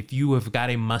 If you have got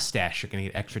a mustache, you're going to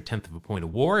get extra 1/10 of a point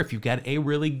of war. If you've got a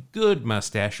really good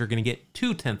mustache, you're going to get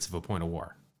 2/10 of a point of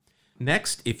war.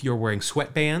 Next, if you're wearing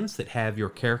sweatbands that have your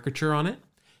caricature on it,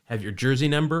 have your jersey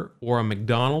number or a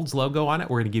McDonald's logo on it,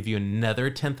 we're going to give you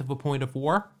another 1/10 of a point of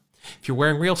war. If you're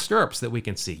wearing real stirrups that we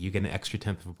can see, you get an extra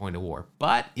 1/10 of a point of war.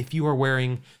 But if you are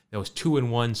wearing those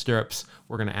 2-in-1 stirrups,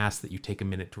 we're going to ask that you take a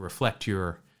minute to reflect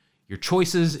your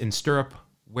choices in stirrup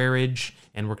wearage,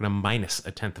 and we're going to minus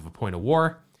a 1/10 of a point of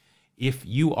war. If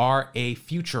you are a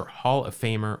future Hall of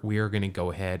Famer, we are going to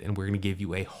go ahead and we're going to give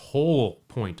you a whole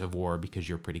point of war because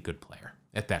you're a pretty good player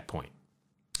at that point.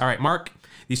 All right, Mark,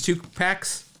 these 2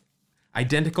 packs,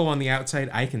 identical on the outside.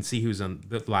 I can see who's on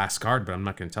the last card, but I'm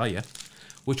not going to tell you.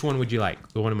 Which one would you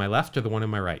like? The one on my left or the one on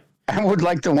my right? I would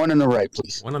like the one on the right,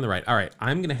 please. One on the right. All right,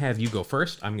 I'm going to have you go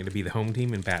first. I'm going to be the home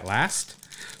team and bat last.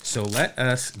 So let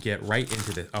us get right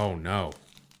into this. Oh, no.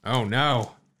 Oh,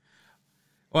 no.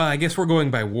 Well, I guess we're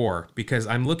going by war because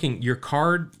I'm looking. Your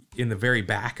card in the very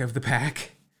back of the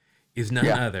pack is none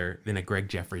other than a Greg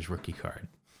Jeffries rookie card.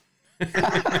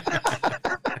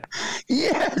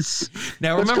 Yes.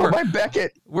 Now Let's remember, go by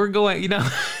Beckett. we're going,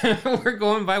 we're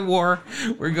going by war.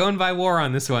 We're going by war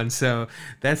on this one. So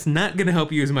that's not going to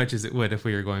help you as much as it would if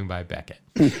we were going by Beckett.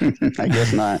 I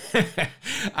guess not.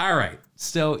 All right.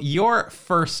 So your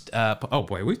first, oh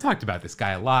boy, we've talked about this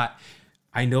guy a lot.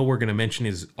 I know we're going to mention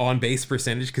his on-base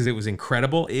percentage because it was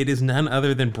incredible. It is none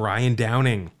other than Brian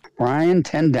Downing. Brian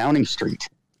 10 Downing Street.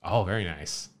 Oh, very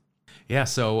nice. Yeah,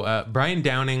 so Brian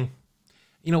Downing,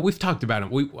 we've talked about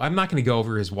him. I'm not going to go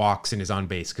over his walks and his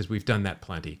on-base because we've done that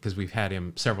plenty because we've had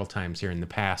him several times here in the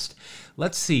past.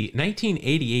 Let's see.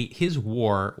 1988, his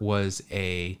WAR was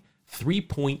a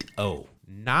 3.0.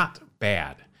 Not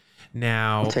bad.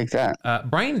 Now, I'll take that.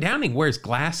 Brian Downing wears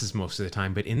glasses most of the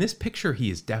time, but in this picture,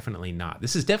 he is definitely not.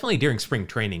 This is definitely during spring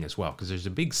training as well because there's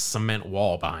a big cement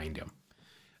wall behind him.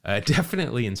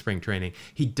 Definitely in spring training.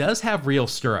 He does have real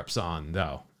stirrups on,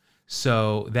 though.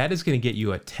 So that is going to get you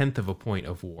 1/10 of a point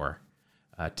of WAR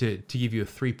to give you a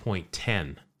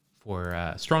 3.10 for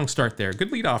a strong start there.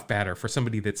 Good leadoff batter for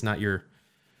somebody that's not your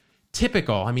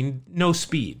typical, no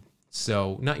speed.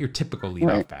 So not your typical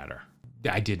leadoff batter.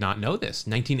 I did not know this.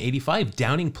 1985,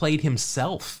 Downing played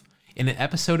himself in an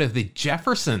episode of The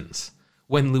Jeffersons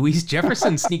when Louise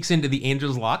Jefferson sneaks into the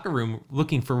Angels locker room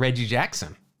looking for Reggie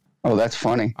Jackson. Oh, that's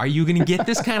funny. Are you going to get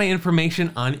this kind of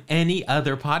information on any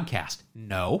other podcast?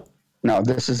 No. No,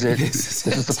 this is it. This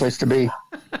is the place to be.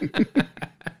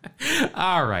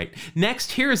 All right.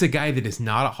 Next, here is a guy that is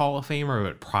not a Hall of Famer,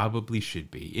 but probably should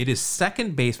be. It is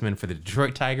second baseman for the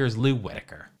Detroit Tigers, Lou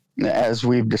Whitaker. As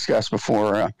we've discussed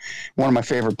before, one of my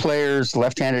favorite players,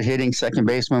 left-handed hitting second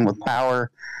baseman with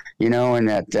power, and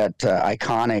that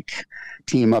iconic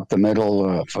team up the middle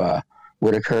of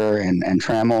Whitaker and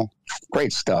Trammell.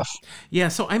 Great stuff. Yeah,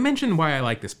 so I mentioned why I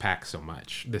like this pack so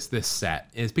much, this set,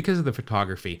 is because of the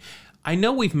photography. I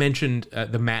know we've mentioned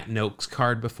the Matt Noakes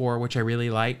card before, which I really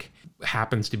like.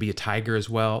 Happens to be a Tiger as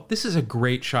well. This is a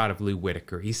great shot of Lou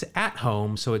Whitaker. He's at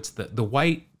home, so it's the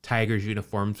white Tigers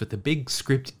uniforms with the big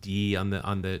script D on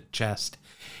the chest.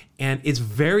 And it's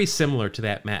very similar to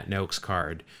that Matt Noakes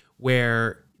card,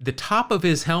 where the top of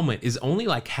his helmet is only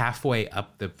like halfway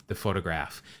up the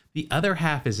photograph. The other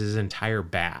half is his entire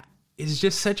bat. It's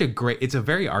just such it's a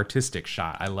very artistic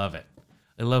shot. I love it.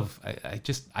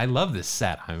 I love this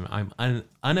set. I'm an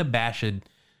unabashed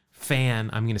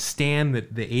fan. I'm going to stand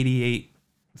the 88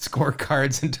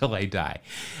 scorecards until I die.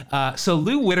 So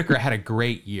Lou Whitaker had a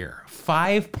great year.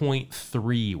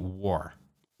 5.3 WAR.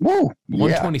 Woo!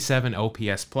 127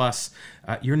 OPS plus.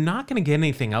 You're not going to get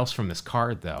anything else from this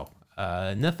card, though.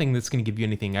 Nothing that's going to give you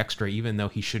anything extra, even though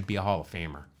he should be a Hall of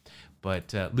Famer.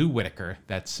 But Lou Whitaker,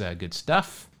 that's good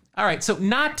stuff. All right, so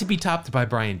not to be topped by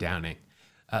Brian Downing.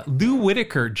 Lou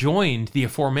Whitaker joined the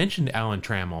aforementioned Alan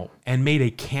Trammell and made a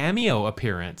cameo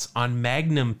appearance on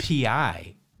Magnum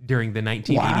P.I. during the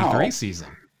 1983 season.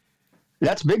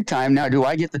 That's big time. Now, do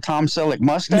I get the Tom Selleck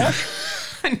mustache?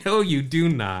 No, you do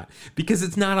not, because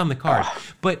it's not on the card.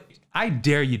 But I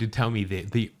dare you to tell me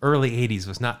that the early 80s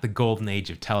was not the golden age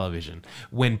of television,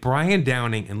 when Brian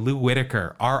Downing and Lou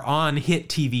Whitaker are on hit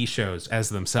TV shows as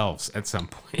themselves at some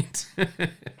point.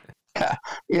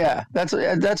 Yeah,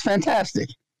 that's fantastic.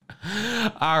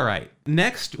 All right.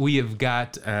 Next, we have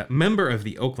got a member of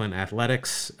the Oakland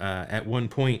Athletics. At one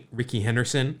point, Ricky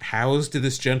Henderson housed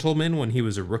this gentleman when he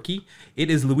was a rookie. It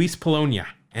is Luis Polonia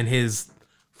and his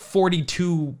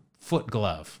 42-foot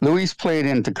glove. Luis played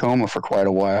in Tacoma for quite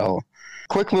a while.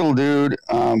 Quick little dude,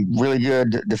 really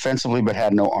good defensively, but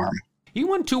had no arm. He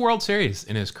won 2 World Series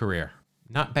in his career.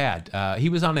 Not bad. He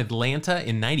was on Atlanta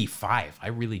in 95. I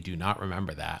really do not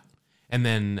remember that. And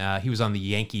then he was on the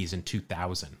Yankees in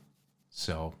 2000.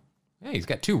 So, yeah, he's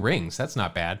got 2 rings. That's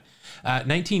not bad.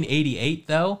 1988,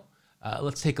 though,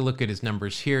 let's take a look at his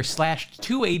numbers here. Slashed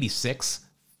 286,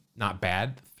 not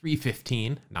bad.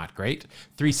 315, not great.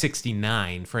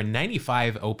 369 for a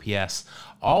 95 OPS.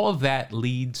 All of that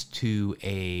leads to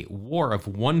a WAR of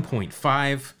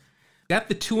 1.5. Got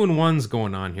the 2-1s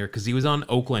going on here because he was on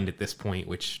Oakland at this point,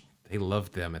 which they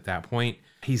loved them at that point.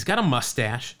 He's got a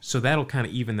mustache, so that'll kind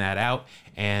of even that out,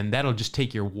 and that'll just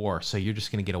take your WAR. So you're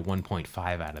just going to get a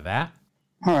 1.5 out of that.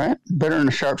 All right. Better than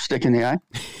a sharp stick in the eye.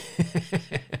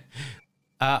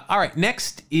 All right.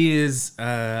 Next is,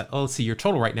 let's see. Your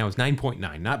total right now is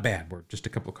 9.9. Not bad. We're just a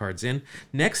couple cards in.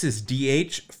 Next is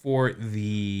DH for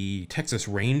the Texas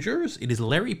Rangers. It is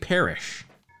Larry Parrish.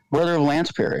 Brother of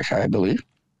Lance Parrish, I believe.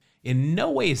 In no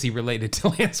way is he related to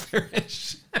Lance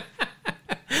Parrish.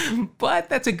 But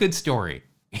that's a good story.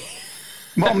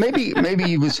 Well, maybe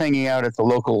he was hanging out at the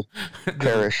local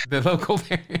parish. The local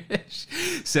parish.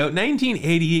 So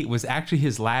 1988 was actually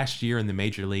his last year in the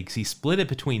major leagues. He split it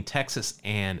between Texas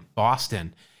and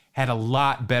Boston. had a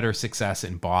lot better success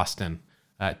in Boston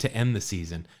to end the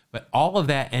season. But all of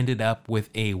that ended up with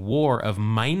a WAR of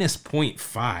minus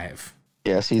 0.5.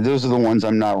 Yeah, see, those are the ones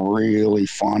I'm not really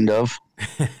fond of.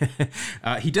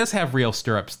 He does have real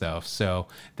stirrups, though, so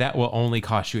that will only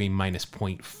cost you a minus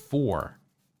 0.4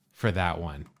 for that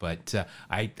one. But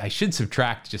I should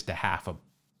subtract just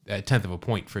a tenth of a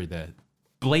point for the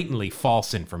blatantly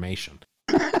false information.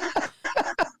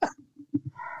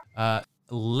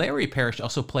 Larry Parrish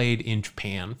also played in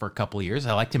Japan for a couple of years.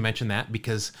 I like to mention that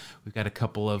because we've got a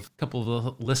couple of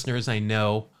listeners I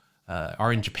know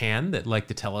are in Japan that like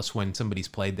to tell us when somebody's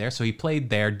played there. So he played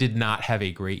there, did not have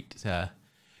a great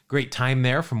time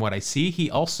there from what I see. He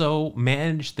also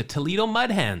managed the Toledo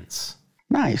Mud Hens.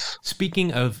 Nice.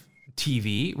 Speaking of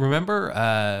TV,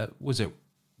 remember, was it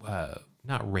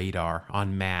not Radar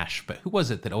on MASH, but who was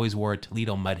it that always wore a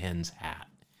Toledo Mud Hens hat?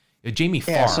 Jamie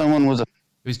Farr. Yeah, someone was a...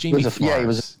 It was Jamie Farr's he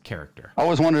was character. I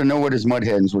always wanted to know what his Mud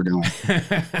Hens were doing.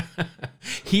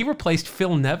 He replaced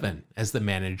Phil Nevin as the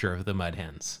manager of the Mud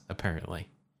Hens, apparently.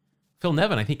 Phil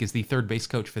Nevin, I think, is the third base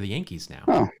coach for the Yankees now.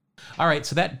 Oh. All right,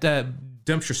 so that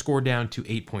dumps your score down to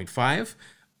 8.5.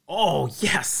 Oh,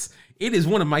 yes! It is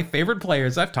one of my favorite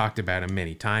players. I've talked about him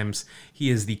many times. He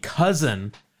is the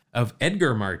cousin of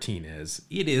Edgar Martinez.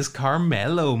 It is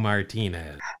Carmelo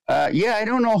Martinez. Yeah, I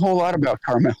don't know a whole lot about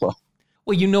Carmelo.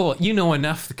 Well, you know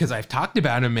enough because I've talked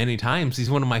about him many times.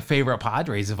 He's one of my favorite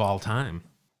Padres of all time.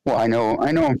 Well, I know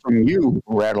him from you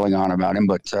rattling on about him,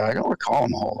 but I don't recall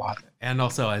him a whole lot. And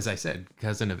also, as I said,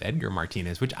 cousin of Edgar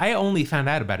Martinez, which I only found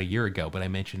out about a year ago, but I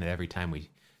mention it every time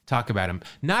we talk about him.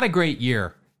 Not a great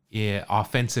year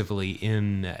offensively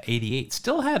in 88.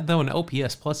 Still had, though, an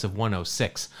OPS plus of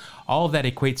 106. All of that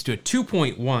equates to a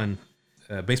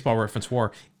 2.1 Baseball Reference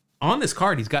WAR. On this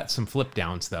card, he's got some flip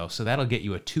downs, though, so that'll get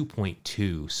you a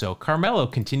 2.2. So Carmelo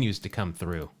continues to come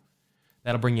through.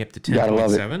 That'll bring you up to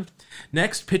 10.7.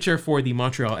 Next pitcher for the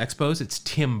Montreal Expos, it's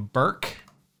Tim Burke.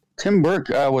 Tim Burke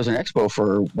was an Expo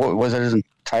for, what was it, his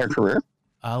entire career?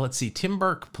 Let's see. Tim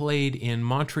Burke played in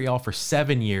Montreal for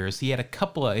 7 years. He had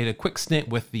a quick stint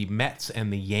with the Mets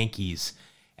and the Yankees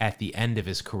at the end of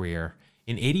his career.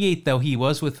 In 88, though, he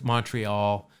was with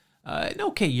Montreal. An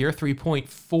okay year,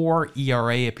 3.4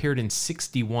 ERA, appeared in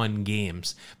 61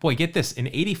 games. Boy, get this. In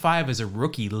 85, as a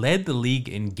rookie, led the league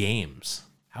in games.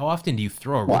 How often do you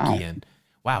throw a rookie in?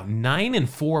 Wow,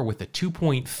 9-4 with a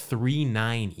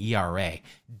 2.39 ERA.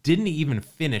 Didn't even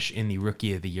finish in the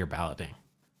Rookie of the Year balloting.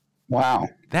 Wow.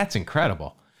 That's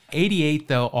incredible. 88,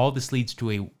 though, all this leads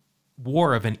to a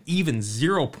WAR of an even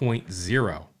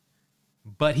 0.0.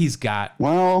 But he's got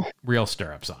real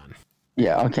stirrups on.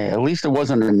 Yeah, okay. At least it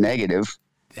wasn't a negative.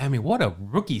 I mean, what a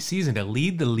rookie season to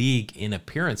lead the league in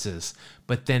appearances,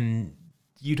 but then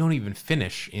you don't even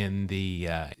finish in the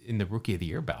Rookie of the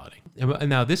Year balloting.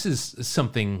 Now, this is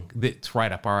something that's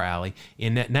right up our alley.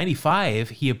 In 95,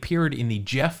 he appeared in the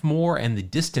Jeff Moore and the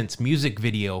Distance music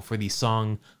video for the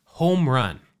song Home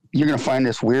Run. You're going to find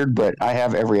this weird, but I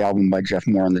have every album by Jeff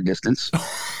Moore and the Distance.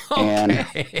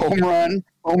 Okay. And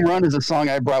Home Run is a song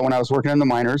I brought when I was working in the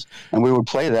minors, and we would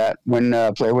play that when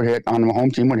a player would hit on the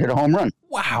home team would hit a home run.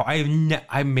 Wow,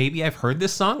 maybe I've heard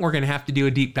this song. We're going to have to do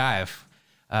a deep dive.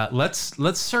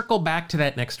 Let's circle back to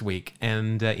that next week,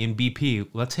 and in BP,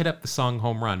 let's hit up the song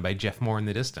Home Run by Jeff Moore in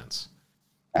the Distance.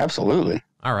 Absolutely.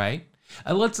 All right.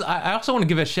 I also want to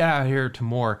give a shout out here to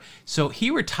Moore. So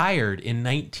he retired in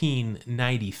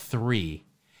 1993,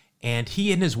 and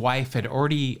he and his wife had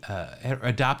already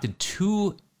adopted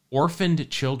 2 orphaned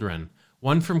children,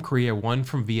 one from Korea, one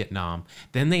from Vietnam.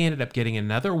 Then they ended up getting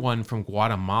another one from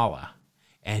Guatemala,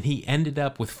 and he ended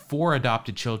up with 4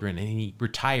 adopted children, and he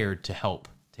retired to help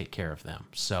take care of them.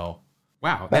 So,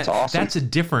 wow, that's awesome. That's a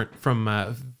different from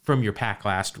your pack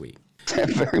last week.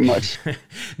 Very much.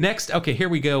 Next, okay, here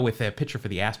we go with a pitcher for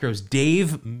the Astros,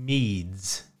 Dave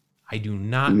Meads. I do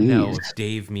not know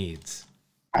Dave Meads.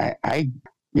 I'm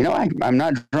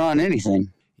not drawing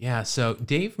anything. Yeah, so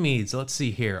Dave Meads, let's see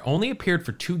here, only appeared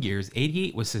for 2 years.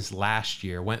 88 was his last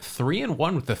year. Went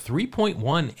 3-1 with a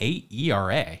 3.18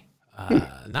 ERA.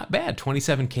 Not bad.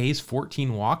 27 Ks,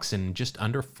 14 walks, and just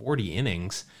under 40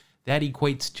 innings. That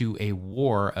equates to a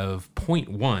WAR of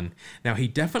 0.1. Now, he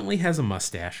definitely has a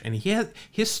mustache, and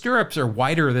his stirrups are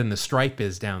wider than the stripe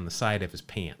is down the side of his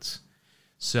pants.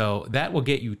 So that will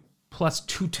get you plus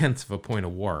 0.2 of a point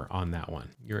of WAR on that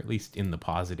one. You're at least in the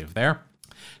positive there.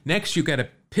 Next, you got a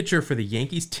pitcher for the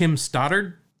Yankees, Tim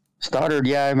Stoddard. Stoddard,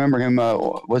 yeah, I remember him.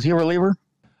 Was he a reliever?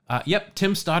 Yep,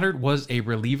 Tim Stoddard was a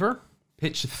reliever.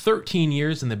 Pitched 13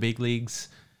 years in the big leagues.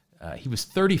 He was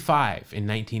 35 in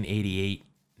 1988.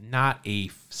 Not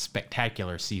a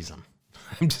spectacular season.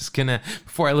 I'm just going to,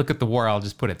 before I look at the WAR, I'll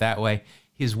just put it that way.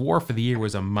 His WAR for the year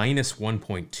was a minus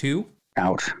 1.2.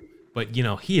 Ouch. But, you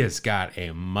know, he has got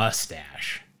a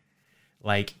mustache.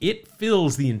 Like, it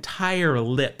fills the entire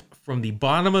lip from the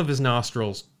bottom of his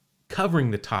nostrils,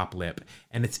 covering the top lip,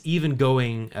 and it's even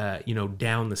going,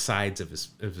 down the sides of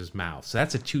his mouth. So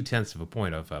that's a 0.2 of a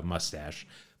point of a mustache.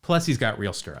 Plus, he's got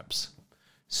real stirrups.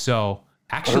 So,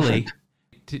 actually,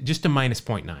 just a minus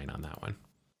 0.9 on that one.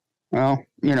 Well,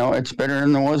 it's better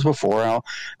than it was before.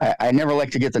 I never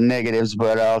like to get the negatives,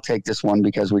 but I'll take this one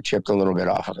because we chipped a little bit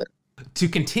off of it. To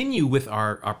continue with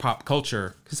our pop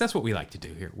culture, because that's what we like to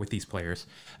do here with these players,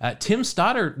 Tim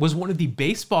Stoddard was one of the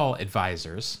baseball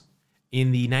advisors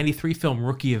in the 93 film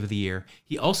Rookie of the Year.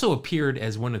 He also appeared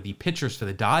as one of the pitchers for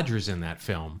the Dodgers in that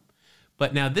film.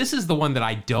 But now this is the one that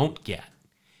I don't get.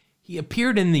 He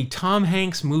appeared in the Tom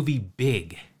Hanks movie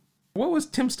Big. What was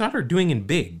Tim Stoddard doing in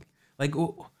Big? Like,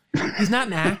 he's not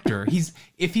an actor.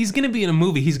 If he's going to be in a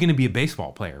movie, he's going to be a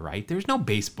baseball player, right? There's no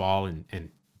baseball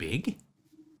in Big.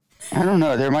 I don't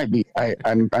know. There might be.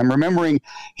 I'm remembering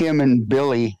him and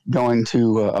Billy going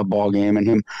to a ball game and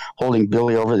him holding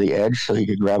Billy over the edge so he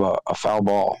could grab a foul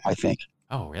ball, I think.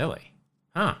 Oh, really?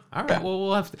 Huh. All right. Yeah.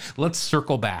 Well, let's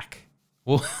circle back.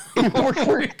 I'm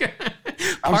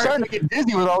starting to get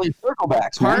dizzy with all these circle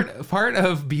backs. Part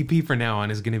of BP for now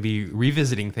on is going to be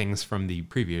revisiting things from the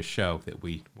previous show that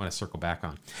we want to circle back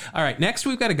on. All right. Next,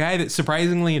 we've got a guy that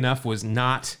surprisingly enough was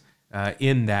not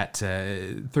in that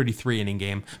 33 inning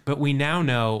game, but we now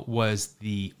know was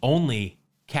the only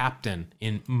captain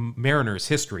in Mariners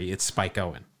history. It's Spike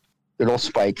Owen. Good old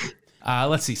Spike.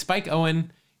 Let's see. Spike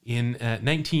Owen in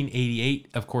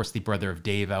 1988, of course, the brother of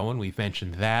Dave Owen. We've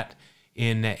mentioned that.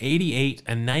 In 88,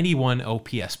 a 91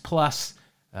 OPS plus.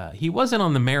 He wasn't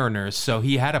on the Mariners, so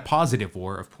he had a positive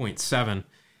WAR of 0.7.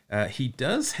 He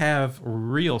does have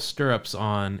real stirrups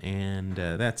on, and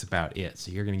that's about it. So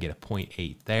you're going to get a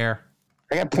 0.8 there.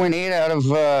 I got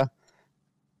 0.8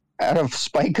 out of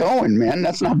Spike Owen, man.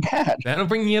 That's not bad. That'll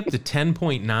bring you up to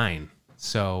 10.9.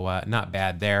 So not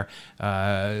bad there.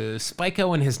 Spike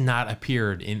Owen has not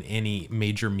appeared in any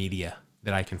major media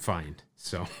that I can find.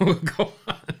 So we'll go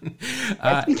on.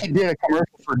 I think he did a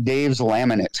commercial for Dave's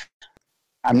Laminate.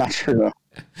 I'm not sure though.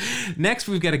 Next,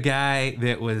 we've got a guy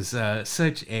that was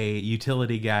such a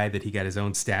utility guy that he got his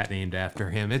own stat named after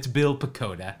him. It's Bill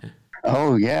Pacoda.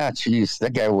 Oh, yeah. Jeez,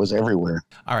 that guy was everywhere.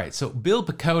 All right. So Bill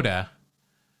Pacoda,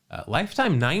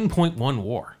 lifetime 9.1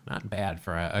 WAR. Not bad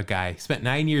for a guy. Spent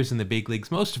 9 years in the big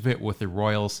leagues, most of it with the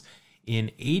Royals.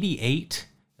 In 88,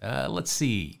 let's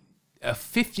see, a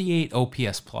 58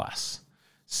 OPS plus.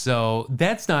 So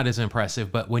that's not as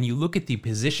impressive. But when you look at the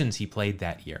positions he played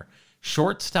that year,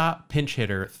 shortstop, pinch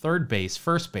hitter, third base,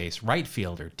 first base, right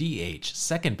fielder, DH,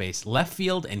 second base, left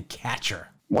field, and catcher.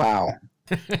 Wow.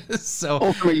 So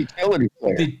ultimate utility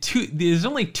player. There's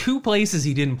only two places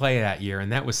he didn't play that year,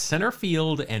 and that was center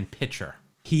field and pitcher.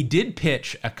 He did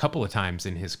pitch a couple of times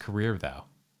in his career, though.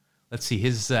 Let's see.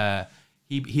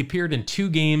 He appeared in 2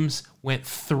 games, went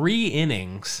 3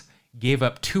 innings, gave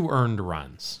up 2 earned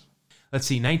runs. Let's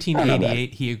see.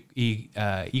 1988, he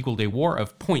equaled a WAR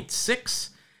of 0.6.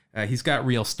 He's got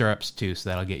real stirrups, too, so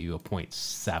that'll get you a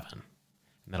 0.7. And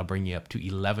that'll bring you up to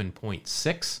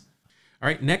 11.6. All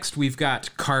right, next we've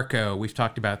got Carco. We've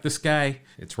talked about this guy.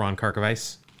 It's Ron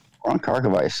Karkovice. Ron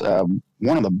Karkovice,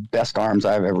 one of the best arms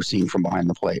I've ever seen from behind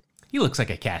the plate. He looks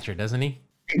like a catcher, doesn't he?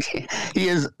 He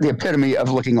is the epitome of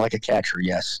looking like a catcher,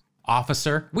 yes.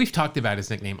 Officer. We've talked about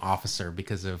his nickname Officer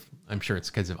I'm sure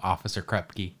it's because of Officer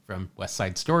Krupke from West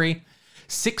Side Story.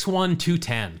 6'1",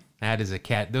 210. That is a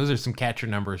cat. Those are some catcher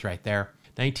numbers right there.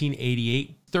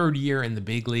 1988, third year in the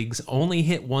big leagues, only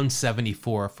hit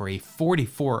 174 for a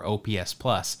 44 OPS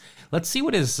plus. Let's see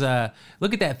what his,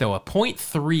 look at that though, a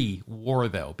 0.3 WAR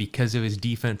though, because of his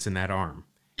defense in that arm.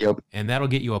 Yep. And that'll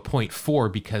get you a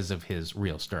 0.4 because of his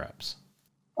real stirrups.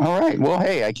 All right. Well,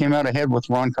 hey, I came out ahead with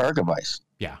Ron Karkovice.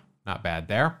 Yeah, not bad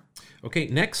there. Okay,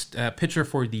 next pitcher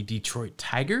for the Detroit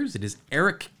Tigers. It is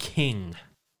Eric King.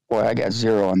 Boy, I got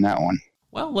 0 on that one.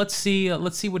 Well, let's see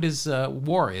what his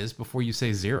WAR is before you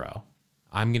say 0.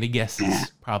 I'm going to guess it's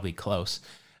probably close.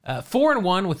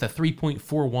 4-1 with a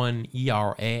 3.41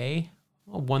 ERA, a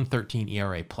 1.13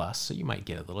 ERA plus, so you might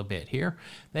get a little bit here.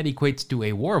 That equates to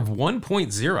a WAR of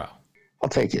 1.0. I'll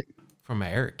take it. From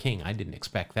Eric King, I didn't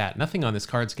expect that. Nothing on this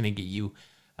card's going to get you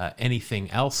anything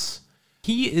else.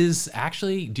 He is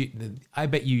actually, I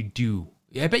bet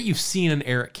you've seen an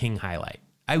Eric King highlight.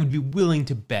 I would be willing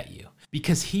to bet you.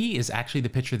 Because he is actually the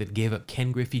pitcher that gave up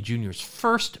Ken Griffey Jr.'s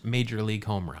first major league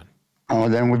home run. Oh,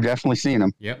 then we've definitely seen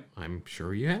him. Yep, I'm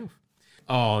sure you have.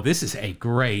 Oh, this is a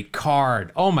great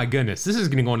card. Oh my goodness. This is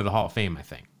going to go into the Hall of Fame, I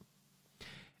think.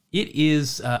 It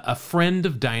is a friend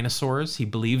of dinosaurs. He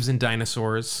believes in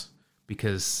dinosaurs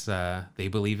because they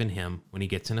believe in him when he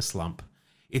gets in a slump.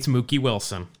 It's Mookie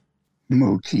Wilson.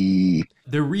 Mookie.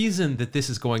 The reason that this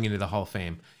is going into the Hall of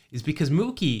Fame is because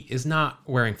Mookie is not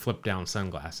wearing flip-down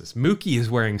sunglasses. Mookie is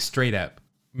wearing straight-up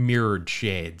mirrored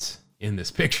shades in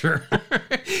this picture.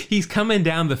 He's coming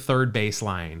down the third base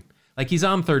line. Like, he's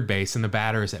on third base and the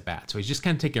batter is at bat. So he's just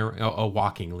kind of taking a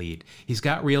walking lead. He's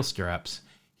got real stirrups.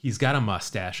 He's got a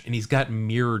mustache. And he's got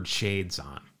mirrored shades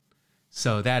on.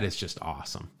 So that is just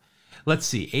awesome. Let's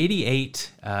see.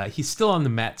 88. He's still on the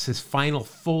Mets. His final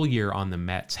full year on the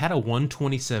Mets. Had a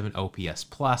 127 OPS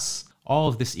plus. All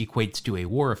of this equates to a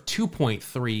WAR of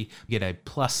 2.3. You get a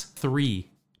plus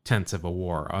 0.3 of a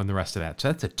WAR on the rest of that.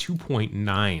 So that's a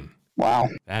 2.9. Wow.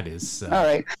 That is... all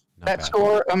right. That bad.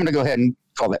 score, I'm going to go ahead and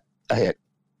call that a hit.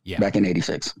 Yeah. Back in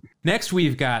 86. Next,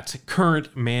 we've got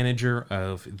current manager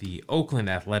of the Oakland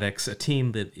Athletics, a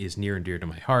team that is near and dear to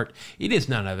my heart. It is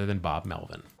none other than Bob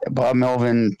Melvin. Bob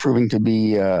Melvin proving to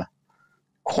be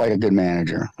quite a good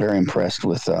manager. Very impressed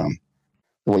with the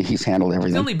way he's handled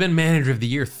everything. He's only been manager of the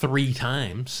year 3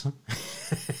 times.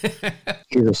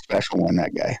 He's a special one,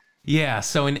 that guy. Yeah,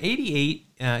 so in 88,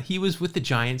 he was with the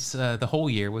Giants the whole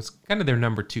year, was kind of their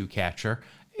number 2 catcher.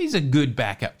 He's a good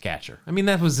backup catcher. I mean,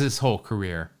 that was his whole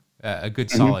career, a good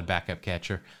solid backup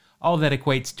catcher. All that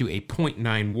equates to a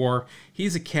 0.9 WAR.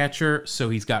 He's a catcher, so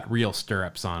he's got real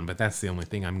stirrups on, but that's the only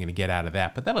thing I'm going to get out of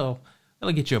that. But that'll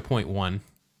get you a 0.1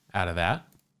 out of that.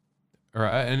 Or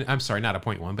I'm sorry, not a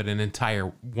 0.1, but an entire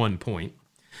 1 point.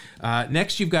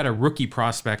 Next, you've got a rookie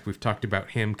prospect. We've talked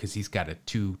about him because he's got a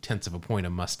 0.2 of a point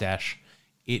of mustache.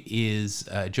 It is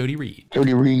Jody Reed.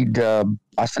 Jody Reed,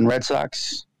 Boston Red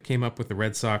Sox. Came up with the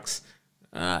Red Sox.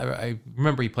 I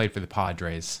remember he played for the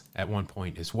Padres at one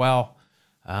point as well.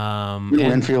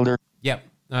 Infielder. Yep.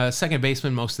 Second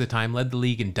baseman most of the time. Led the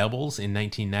league in doubles in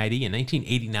 1990. In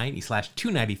 1989, he slashed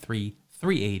 293,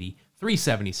 380,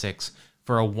 376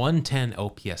 for a 110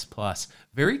 OPS plus.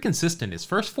 Very consistent. His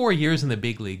first 4 years in the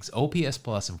big leagues, OPS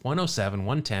plus of 107,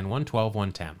 110, 112,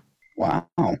 110. Wow.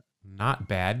 Not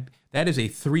bad. That is a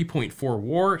 3.4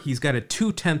 WAR. He's got a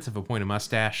 0.2 of a point of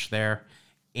mustache there.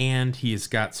 And he's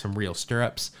got some real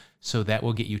stirrups, so that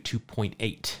will get you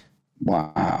 2.8.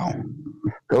 Wow.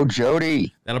 Go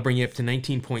Jody. That'll bring you up to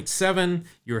 19.7.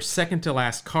 Your second to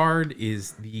last card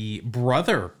is the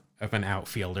brother of an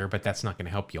outfielder, but that's not going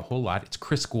to help you a whole lot. It's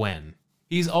Chris Gwynn.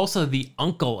 He's also the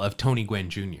uncle of Tony Gwynn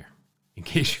Jr., in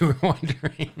case you were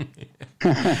wondering.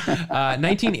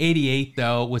 1988,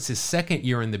 though, was his second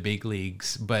year in the big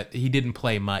leagues, but he didn't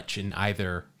play much in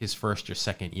either his first or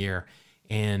second year.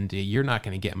 And you're not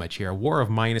going to get much here. A WAR of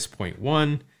minus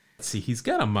 0.1. Let's see, he's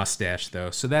got a mustache, though,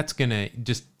 so that's going to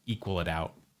just equal it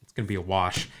out. It's going to be a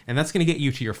wash. And that's going to get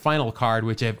you to your final card,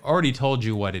 which I've already told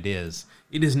you what it is.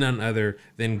 It is none other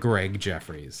than Greg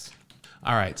Jeffries.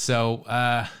 All right, so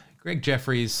Greg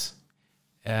Jeffries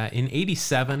in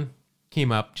 87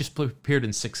 came up, just appeared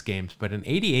in 6 games. But in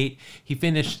 88, he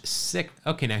finished 6th.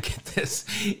 Okay, now get this.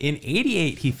 In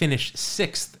 88, he finished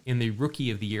 6th in the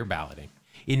Rookie of the Year balloting.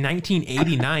 In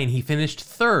 1989, he finished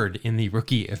 3rd in the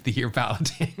Rookie of the Year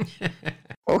balloting.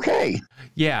 Okay.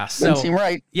 Yeah. Doesn't seem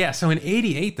right. Yeah. So in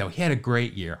 88, though, he had a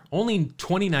great year. Only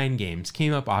 29 games.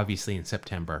 Came up, obviously, in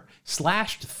September.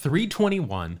 Slashed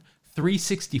 321,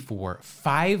 364,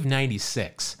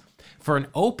 596 for an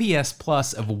OPS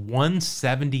plus of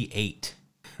 178.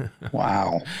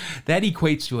 Wow. That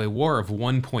equates to a WAR of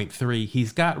 1.3.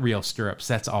 He's got real stirrups.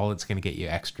 That's all that's going to get you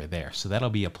extra there. So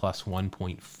that'll be a plus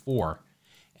 1.4.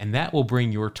 And that will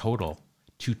bring your total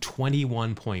to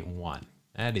 21.1.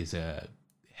 That is a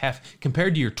half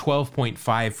compared to your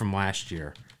 12.5 from last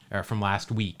year or from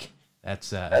last week.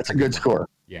 That's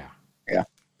Yeah. Yeah.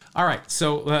 All right.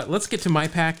 So let's get to my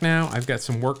pack now. I've got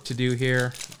some work to do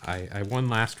here. I won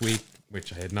last week,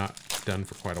 which I had not done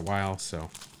for quite a while. So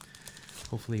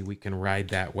hopefully we can ride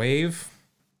that wave.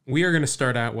 We are going to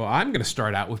start out. Well, I'm going to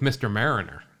start out with Mr.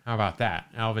 Mariner. How about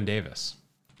that? Alvin Davis.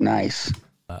 Nice.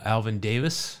 Alvin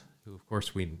Davis, who of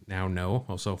course we now know,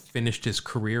 also finished his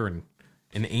career in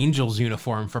an Angels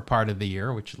uniform for part of the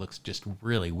year, which looks just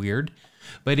really weird.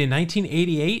 But in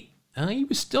 1988, he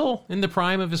was still in the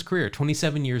prime of his career,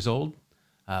 27 years old,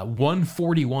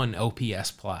 141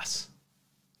 OPS plus.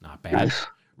 Not bad. Nice.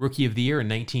 Rookie of the Year in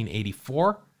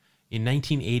 1984. In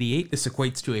 1988, this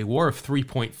equates to a WAR of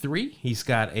 3.3. He's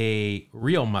got a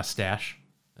real mustache,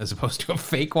 as opposed to a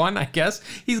fake one, I guess.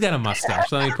 He's got a mustache,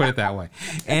 so let me put it that way.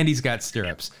 And he's got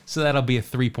stirrups. So that'll be a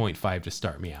 3.5 to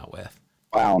start me out with.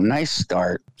 Wow, nice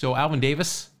start. So Alvin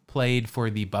Davis played for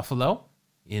the Buffalo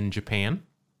in Japan.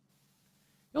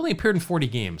 He only appeared in 40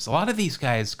 games. A lot of these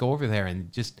guys go over there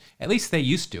and just, at least they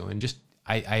used to, and just,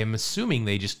 I am assuming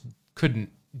they just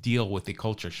couldn't deal with the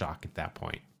culture shock at that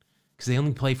point because they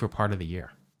only play for part of the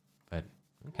year. But,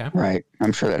 okay. Right.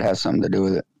 I'm sure that has something to do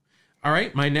with it. All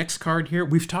right, my next card here,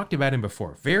 we've talked about him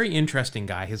before. Very interesting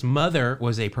guy. His mother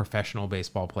was a professional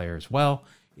baseball player as well.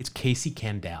 It's Casey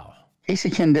Candaele.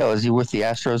 Casey Candaele, is he with the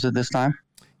Astros at this time?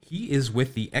 He is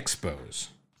with the Expos.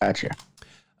 Gotcha.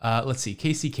 Let's see,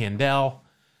 Casey Candaele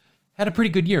had a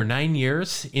pretty good year, 9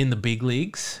 years in the big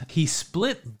leagues. He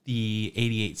split the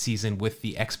 88 season with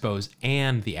the Expos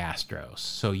and the Astros.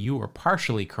 So you were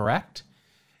partially correct.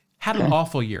 Had an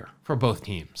awful year for both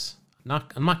teams.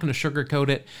 I'm not going to sugarcoat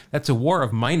it. That's a WAR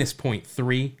of minus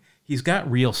 0.3. He's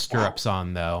got real stirrups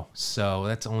on though, so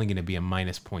that's only going to be a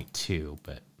minus 0.2,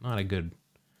 but not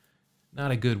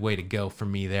a good way to go for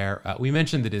me there. We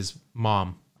mentioned that his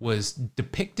mom was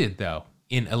depicted though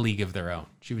in A League of Their Own.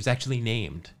 She was actually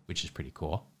named, which is pretty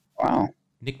cool. Wow.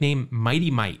 Nickname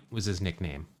Mighty Mite was his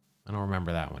nickname. I don't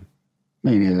remember that one.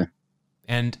 Me neither.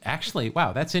 And actually,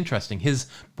 wow, that's interesting. His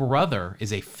brother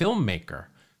is a filmmaker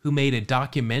who made a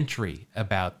documentary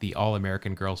about the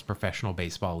All-American Girls Professional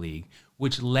Baseball League,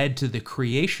 which led to the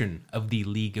creation of the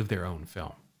League of Their Own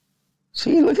film.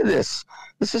 See, look at this.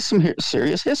 This is some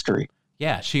serious history.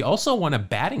 Yeah, she also won a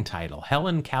batting title.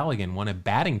 Helen Callaghan won a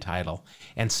batting title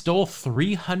and stole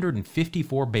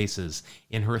 354 bases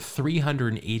in her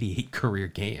 388 career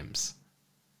games.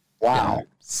 Wow. Yeah,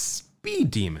 speed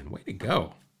demon. Way to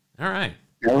go. All right.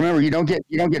 Now remember, you don't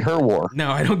get her WAR.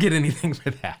 No, I don't get anything for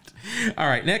that. All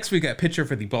right, next we got pitcher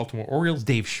for the Baltimore Orioles,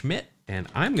 Dave Schmidt. And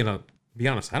I'm going to be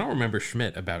honest, I don't remember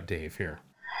Schmidt about Dave here.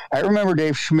 I remember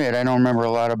Dave Schmidt. I don't remember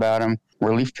a lot about him.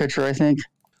 Relief pitcher, I think.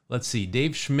 Let's see.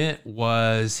 Dave Schmidt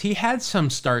he had some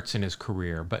starts in his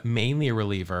career, but mainly a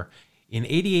reliever. In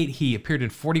 88, he appeared in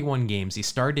 41 games. He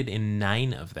started in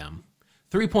 9 of them.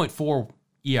 3.4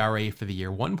 ERA for the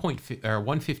year,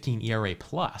 115 ERA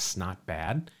plus, not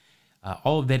bad.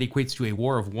 All of that equates to a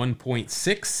WAR of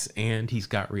 1.6, and he's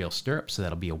got real stirrups, so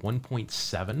that'll be a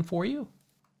 1.7 for you.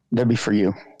 That'd be for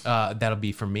you. That'll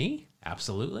be for me.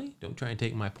 Absolutely. Don't try and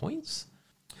take my points.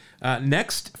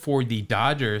 Next for the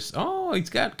Dodgers. Oh,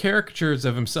 he's got caricatures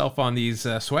of himself on these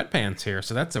sweatpants here,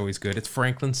 so that's always good. It's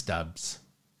Franklin Stubbs.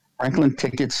 Franklin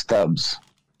Ticket Stubbs.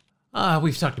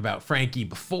 We've talked about Frankie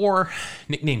before,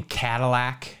 nicknamed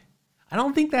Cadillac. I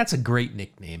don't think that's a great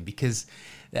nickname because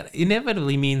that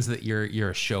inevitably means that you're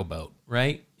a showboat,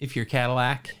 right? If you're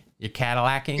Cadillac, you're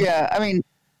Cadillacing. Yeah, I mean,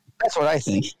 that's what I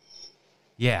think.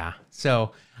 Yeah,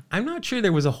 so I'm not sure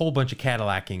there was a whole bunch of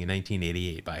Cadillacing in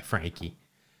 1988 by Frankie.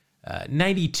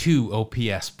 92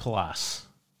 OPS plus,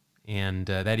 and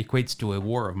that equates to a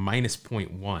WAR of minus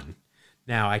 0.1.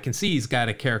 Now, I can see he's got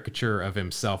a caricature of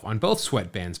himself on both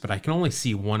sweatbands, but I can only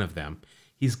see one of them.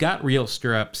 He's got real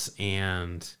stirrups,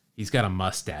 and he's got a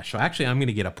mustache. So actually, I'm going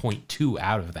to get a 0.2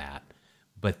 out of that,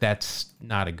 but that's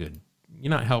not a good...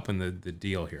 You're not helping the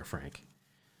deal here, Frank.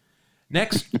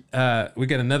 Next, we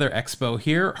got another Expo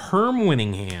here, Herm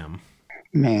Winningham.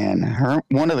 Man,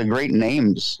 one of the great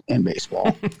names in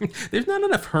baseball. There's not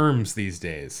enough Herms these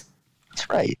days. That's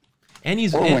right. And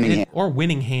he's or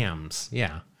Winninghams,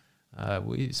 yeah.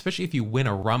 Especially if you win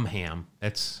a rum ham,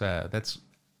 that's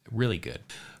really good.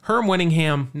 Herm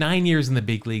Winningham, 9 years in the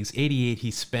big leagues. 88, he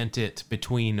spent it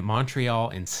between Montreal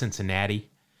and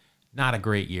Cincinnati. Not a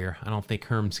great year. I don't think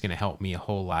Herm's going to help me a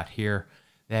whole lot here.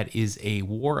 That is a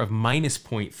WAR of minus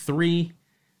 0.3.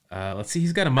 Let's see,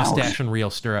 he's got a mustache and real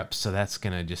stirrups, so that's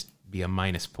going to just be a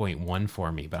minus 0.1 for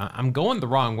me. But I'm going the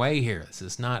wrong way here. This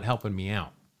is not helping me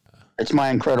out. It's my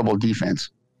incredible defense.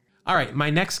 All right, my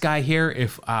next guy here,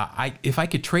 if I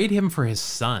could trade him for his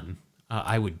son,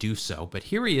 I would do so. But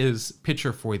here he is,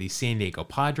 pitcher for the San Diego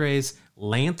Padres,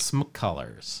 Lance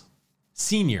McCullers.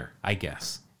 Senior, I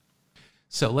guess.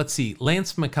 So let's see,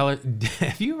 Lance McCullers.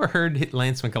 Have you ever heard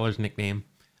Lance McCullers' nickname?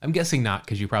 I'm guessing not,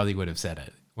 because you probably would have said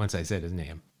it once I said his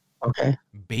name. Okay.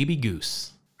 Baby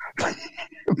Goose.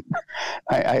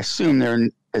 I assume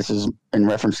this is in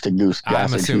reference to Goose Gossage,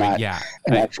 I'm assuming, not yeah.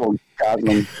 an actual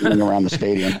goblin running around the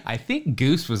stadium. I think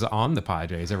Goose was on the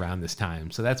Padres around this time,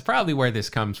 so that's probably where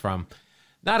this comes from.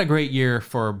 Not a great year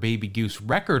for Baby Goose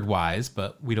record-wise,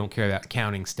 but we don't care about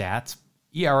counting stats.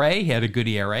 ERA, he had a good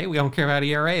ERA. We don't care about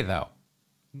ERA, though.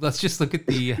 Let's just look at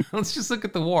the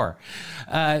WAR.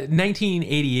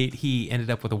 1988, he ended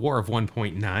up with a WAR of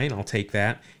 1.9. I'll take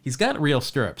that. He's got real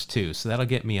stirrups too, so that'll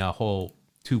get me a whole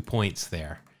 2 points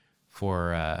there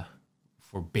for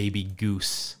Baby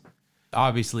Goose.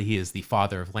 Obviously, he is the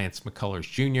father of Lance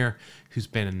McCullers Jr., who's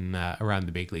been around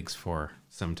the big leagues for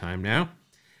some time now.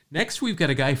 Next, we've got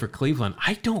a guy for Cleveland.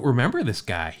 I don't remember this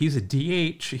guy. He's a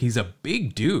DH. He's a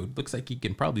big dude. Looks like he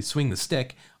can probably swing the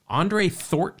stick. Andre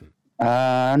Thornton.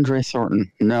 Andre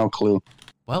Thornton. No clue.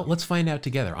 Well, let's find out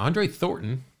together. Andre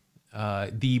Thornton,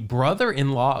 the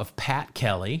brother-in-law of Pat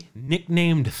Kelly,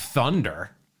 nicknamed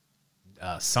Thunder.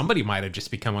 Somebody might have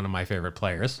just become one of my favorite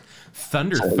players.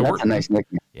 Thunder Thornton. That's a nice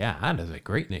nickname. Yeah, that is a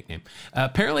great nickname.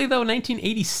 Apparently, though,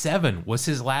 1987 was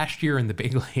his last year in the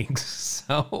big leagues,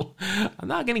 so I'm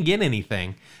not going to get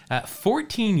anything.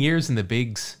 14 years in the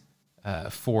bigs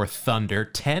for Thunder,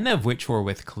 10 of which were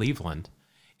with Cleveland.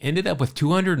 Ended up with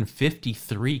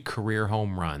 253 career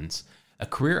home runs, a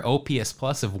career OPS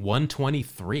plus of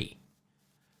 123.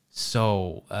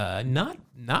 So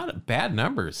not bad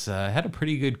numbers. Had a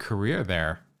pretty good career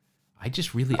there. I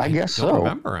guess don't so.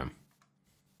 remember him.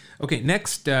 Okay,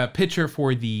 next pitcher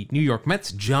for the New York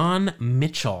Mets, John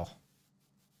Mitchell.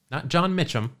 Not John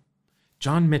Mitchum,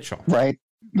 John Mitchell. Right.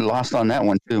 Lost on that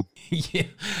one, too. Yeah,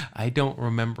 I don't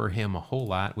remember him a whole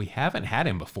lot. We haven't had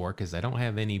him before because I don't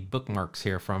have any bookmarks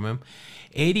here from him.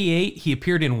 88, he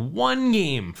appeared in one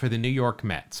game for the New York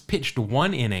Mets, pitched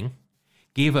one inning,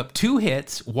 gave up 2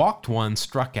 hits, walked 1,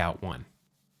 struck out 1.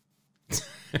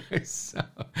 So,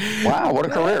 Wow, what a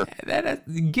career.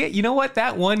 You know what?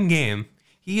 That one game,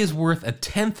 he is worth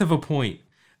 1/10 of a point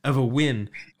of a win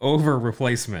over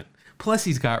replacement. Plus,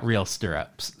 he's got real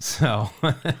stirrups, so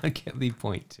I'll get the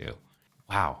point too.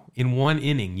 Wow! In one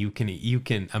inning, you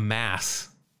can amass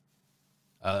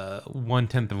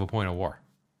 1/10 of a point of WAR.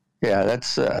 Yeah,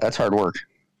 that's hard work.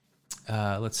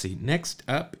 Let's see. Next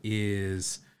up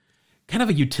is kind of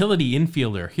a utility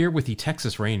infielder here with the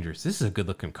Texas Rangers. This is a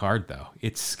good-looking card, though.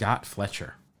 It's Scott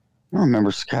Fletcher. I don't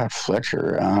remember Scott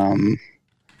Fletcher.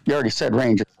 You already said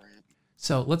Rangers.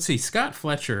 So let's see. Scott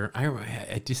Fletcher,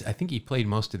 I think he played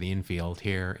most of the infield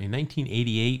here in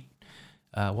 1988.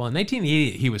 In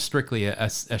 1988, he was strictly a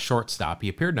shortstop. He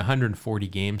appeared in 140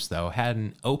 games, though, had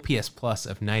an OPS plus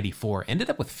of 94,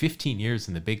 ended up with 15 years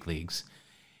in the big leagues.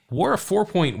 Wore a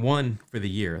 4.1 for the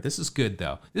year. This is good,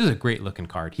 though. This is a great-looking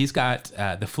card. He's got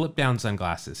the flip-down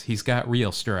sunglasses. He's got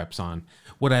real stirrups on.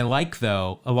 What I like,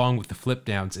 though, along with the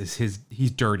flip-downs, is he's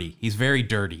dirty. He's very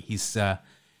dirty. He's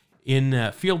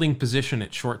in fielding position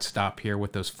at shortstop here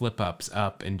with those flip-ups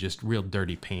up and just real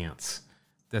dirty pants.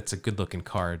 That's a good-looking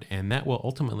card, and that will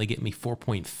ultimately get me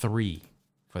 4.3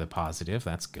 for the positive.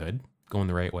 That's good. Going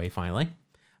the right way, finally.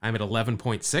 I'm at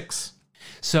 11.6.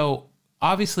 So,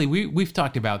 obviously, we've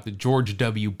talked about that George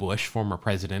W. Bush, former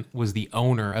president, was the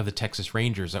owner of the Texas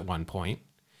Rangers at one point.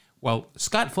 Well,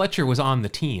 Scott Fletcher was on the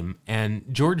team, and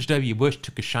George W. Bush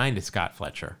took a shine to Scott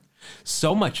Fletcher.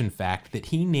 So much, in fact, that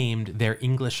he named their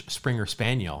English Springer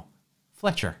Spaniel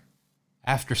Fletcher,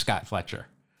 after Scott Fletcher.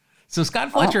 So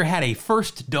Scott Fletcher had a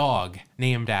first dog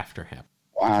named after him.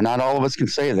 Wow, not all of us can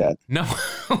say that. No,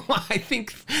 I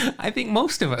think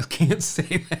most of us can't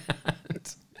say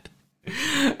that.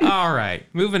 All right,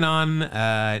 moving on.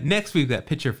 Next, we've got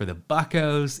pitcher for the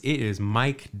Buccos. It is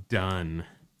Mike Dunn.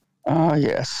 Oh,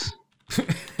 yes.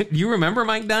 You remember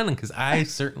Mike Dunn? Because I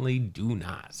certainly do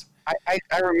not.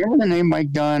 I remember the name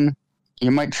Mike Dunn.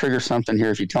 You might trigger something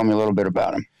here if you tell me a little bit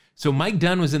about him. So Mike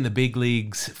Dunn was in the big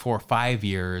leagues for 5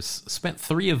 years, spent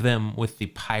 3 of them with the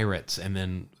Pirates, and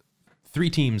then 3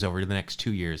 teams over the next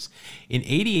 2 years. In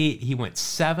 88, he went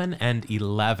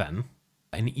 7-11,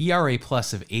 an ERA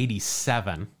plus of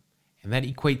 87, and that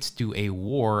equates to a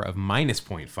WAR of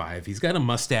 -0.5. He's got a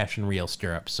mustache and real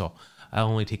stirrups, so I'll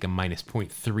only take a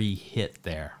 -0.3 hit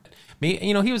there.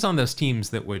 He was on those teams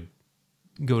that would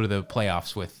go to the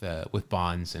playoffs with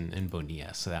Bonds and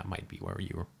Bonilla, so that might be where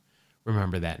you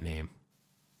remember that name.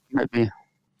 Might be.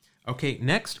 Okay,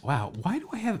 next. Wow, how do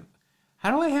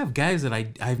I have guys that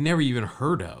I've never even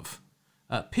heard of?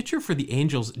 Pitcher for the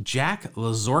Angels, Jack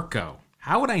Lazorko.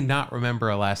 How would I not remember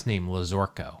a last name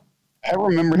Lazorko? I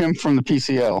remember him from the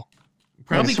PCL.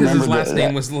 Probably because his last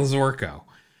name was Lazorko.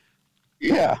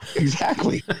 Yeah,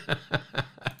 exactly.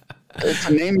 It's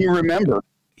a name you remember.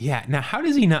 Yeah. Now, how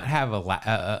does he not have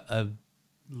a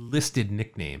listed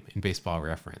nickname in Baseball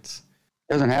Reference?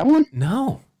 Doesn't have one?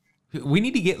 No.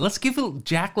 Let's give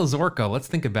Jack Lazorko, let's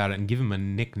think about it and give him a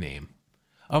nickname.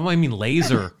 Oh, I mean,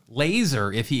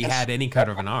 Laser if he had any kind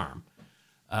of an arm.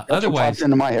 Otherwise, what pops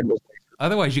into my head was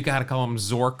Otherwise, you got to call him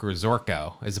Zork or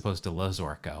Zorko as opposed to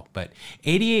Lazorko. But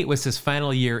 88 was his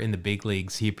final year in the big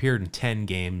leagues. He appeared in 10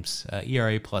 games,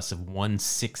 ERA plus of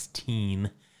 116.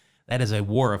 That is a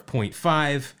WAR of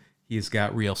 0.5. He's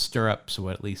got real stirrups, so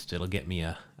at least it'll get me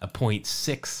a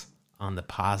 0.6 on the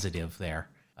positive there.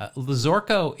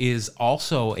 Lazorko is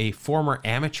also a former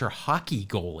amateur hockey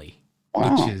goalie,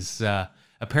 wow. which is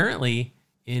apparently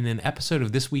in an episode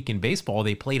of This Week in Baseball,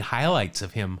 they played highlights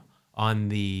of him on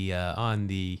the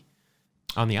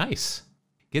ice.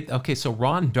 So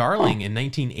Ron Darling in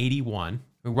 1981,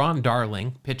 Ron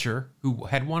Darling, pitcher who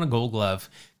had won a Gold Glove,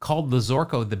 called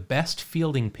Lazorko the best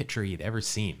fielding pitcher he'd ever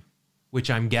seen, which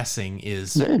I'm guessing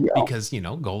is because,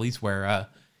 goalies wear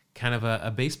kind of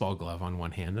a baseball glove on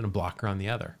one hand and a blocker on the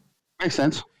other. Makes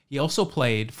sense. He also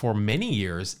played for many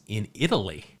years in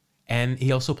Italy, and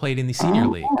he also played in the senior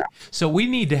league. So we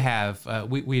need to have,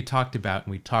 we had talked about,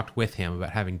 and we talked with him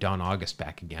about having Don August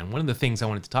back again. One of the things I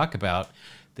wanted to talk about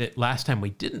that last time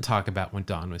we didn't talk about when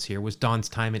Don was here was Don's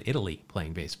time in Italy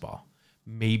playing baseball.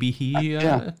 Maybe he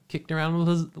kicked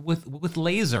around with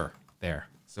laser there.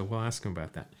 So we'll ask him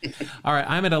about that. All right,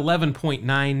 I'm at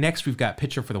 11.9. Next, we've got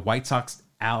pitcher for the White Sox,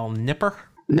 Al Nipper.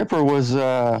 Nipper was,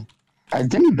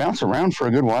 didn't he bounce around for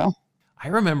a good while? I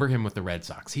remember him with the Red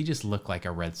Sox. He just looked like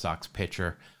a Red Sox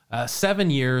pitcher. 7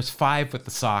 years, 5 with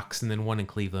the Sox, and then 1 in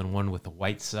Cleveland, 1 with the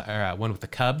one with the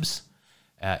Cubs.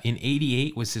 In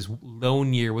 '88 was his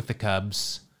lone year with the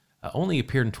Cubs. Only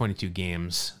appeared in 22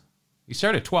 games. He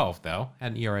started 12 though,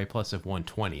 had an ERA plus of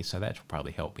 1.20, so that should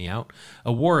probably help me out.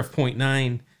 A WAR of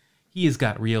 0.9. He has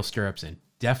got real stirrups and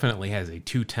definitely has a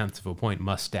 0.2 of a point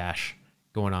mustache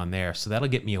going on there. So that'll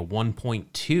get me a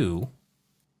 1.2.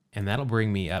 And that'll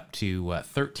bring me up to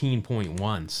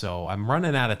 13.1. So I'm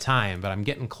running out of time, but I'm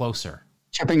getting closer.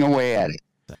 Chipping away at it.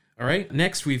 All right.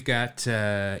 Next, we've got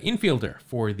infielder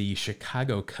for the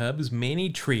Chicago Cubs, Manny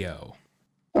Trio.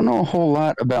 I don't know a whole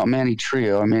lot about Manny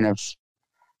Trio. I mean, I've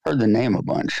heard the name a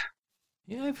bunch.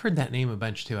 Yeah, I've heard that name a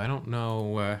bunch too. I don't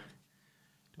know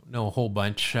a whole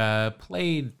bunch.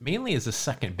 Played mainly as a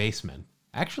second baseman.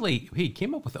 Actually, he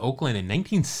came up with Oakland in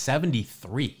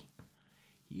 1973.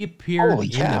 He appeared in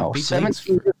the big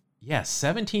 17 leagues.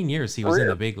 17 years he was in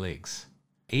the big leagues.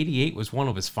 88 was one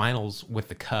of his finals with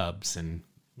the Cubs and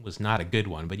was not a good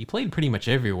one, but he played pretty much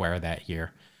everywhere that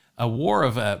year. A WAR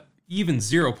of even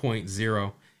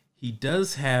 0.0. He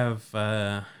does have,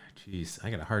 I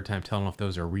got a hard time telling if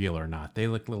those are real or not. They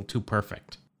look a little too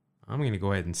perfect. I'm going to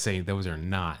go ahead and say those are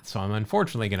not. So I'm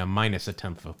unfortunately going to minus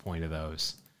 1/10 of a point of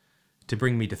those to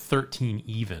bring me to 13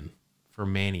 even for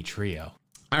Manny Trio.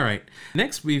 All right.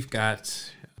 Next, we've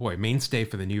got, mainstay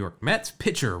for the New York Mets,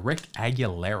 pitcher Rick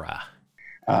Aguilera.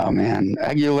 Oh, man.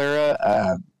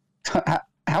 Aguilera,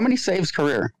 how many saves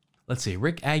career? Let's see.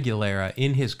 Rick Aguilera,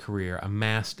 in his career,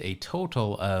 amassed a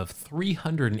total of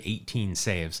 318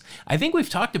 saves. I think we've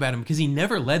talked about him because he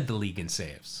never led the league in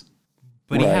saves,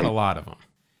 but he had a lot of them.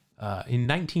 In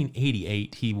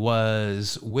 1988, he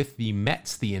was with the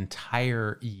Mets the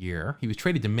entire year. He was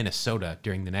traded to Minnesota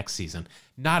during the next season.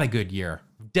 Not a good year.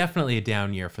 Definitely a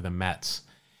down year for the Mets.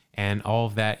 And all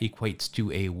of that equates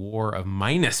to a WAR of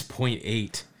minus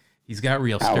 0.8. He's got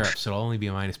real stirrups, so it'll only be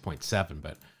a minus 0.7.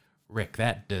 But, Rick,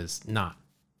 that does not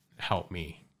help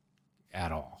me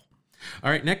at all. All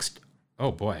right, next.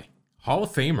 Oh, boy. Hall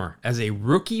of Famer as a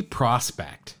rookie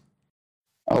prospect.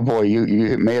 Oh, boy, you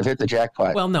may have hit the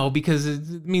jackpot. Well, no, because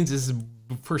it means this is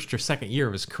the first or second year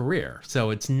of his career. So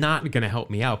it's not going to help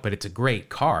me out, but it's a great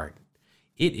card.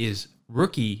 It is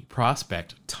rookie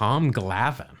prospect Tom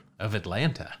Glavine of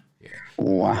Atlanta.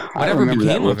 Wow. Whatever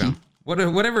became of him.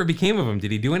 Whatever became of him,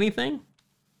 did he do anything?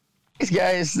 These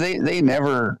guys, they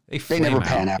never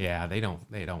pan out. Yeah, they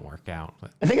don't work out.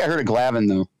 But. I think I heard of Glavine,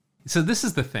 though. So this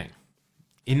is the thing.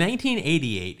 In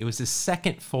 1988, it was his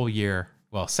second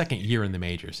year in the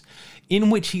majors, in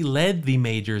which he led the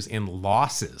majors in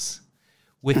losses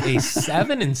with a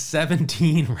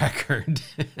 7-17 record.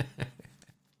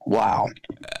 Wow.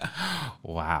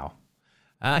 Wow.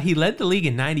 He led the league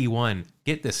in 91.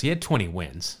 Get this, he had 20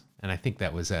 wins. And I think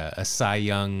that was a Cy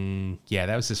Young. Yeah,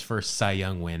 that was his first Cy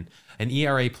Young win. An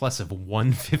ERA plus of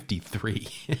 153.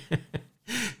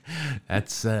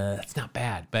 That's not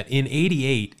bad. But in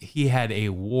 88, he had a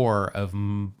WAR of,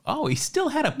 he still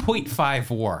had a 0.5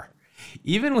 WAR.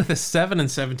 Even with a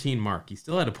 7-17 mark, he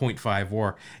still had a 0.5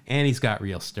 WAR, and he's got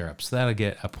real stirrups. So that'll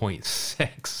get a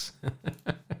 0.6.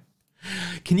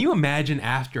 Can you imagine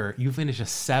after you finish a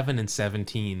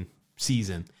 7-17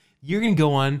 season, you're going to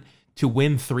go on to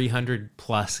win 300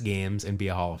 plus games and be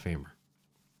a Hall of Famer?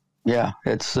 Yeah,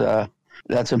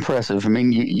 that's impressive. I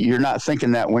mean, you're not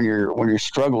thinking that when you're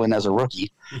struggling as a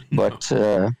rookie, but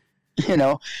you're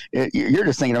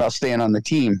just thinking about staying on the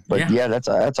team. But yeah that's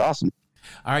awesome.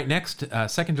 All right, next,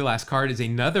 second to last card is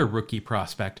another rookie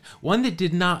prospect, one that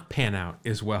did not pan out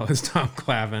as well as Tom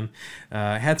Glavine.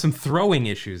 Had some throwing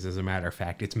issues, as a matter of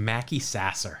fact. It's Mackey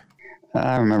Sasser.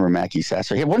 I remember Mackey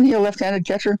Sasser. Wasn't he a left-handed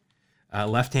catcher?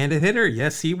 Left-handed hitter,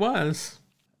 yes, he was.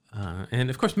 And,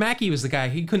 of course, Mackey was the guy.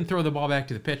 He couldn't throw the ball back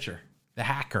to the pitcher, the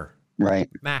hacker. Right.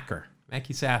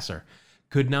 Mackey Sasser,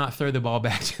 could not throw the ball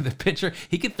back to the pitcher.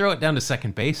 He could throw it down to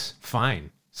second base,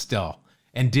 fine, still.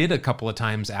 And did a couple of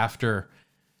times after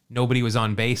nobody was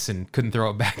on base and couldn't throw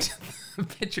it back to the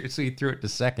pitcher, so he threw it to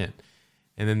second.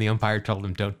 And then the umpire told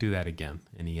him, don't do that again.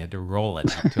 And he had to roll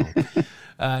it out to him.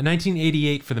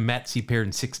 1988 for the Mets, he appeared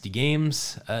in 60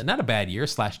 games. Not a bad year,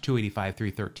 /285,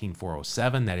 .313,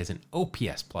 .407. That is an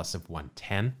OPS plus of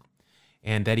 110.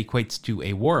 And that equates to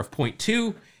a WAR of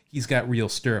 0.2. He's got real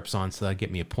stirrups on, so that'll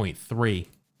get me a 0.3.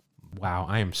 Wow,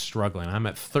 I am struggling. I'm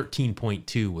at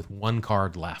 13.2 with one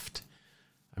card left.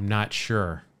 I'm not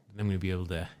sure I'm going to be able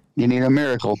to... You need a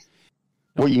miracle.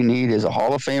 What you need is a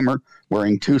Hall of Famer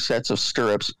wearing 2 sets of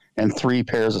stirrups and 3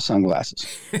 pairs of sunglasses.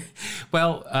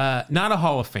 Well, not a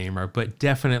Hall of Famer, but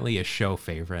definitely a show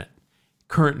favorite.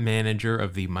 Current manager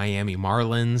of the Miami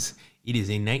Marlins. It is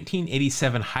a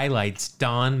 1987 highlights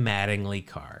Don Mattingly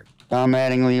card. Don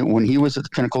Mattingly, when he was at the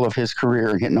pinnacle of his career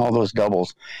and hitting all those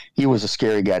doubles, he was a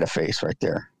scary guy to face right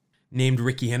there. Named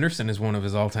Ricky Henderson as one of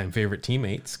his all-time favorite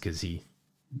teammates because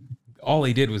all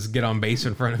he did was get on base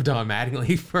in front of Don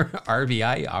Mattingly for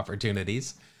RBI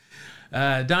opportunities.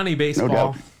 Donnie Baseball, No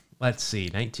doubt. Let's see,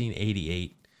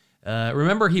 1988.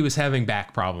 Remember, he was having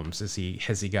back problems as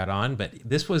he got on, but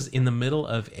this was in the middle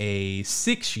of a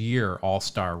 6-year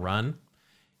All-Star run.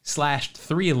 Slashed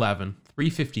 .311,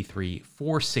 .353,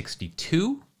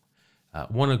 .462.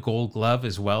 Won a Gold Glove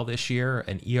as well this year.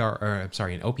 An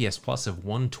OPS plus of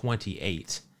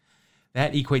 128.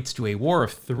 That equates to a WAR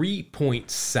of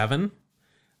 3.7.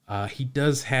 He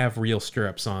does have real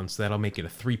stirrups on, so that'll make it a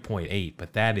 3.8,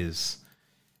 but that is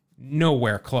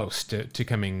nowhere close to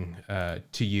coming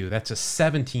to you. That's a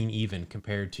 17 even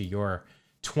compared to your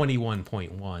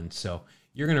 21.1. So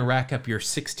you're going to rack up your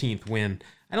 16th win.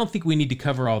 I don't think we need to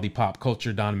cover all the pop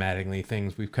culture Don Mattingly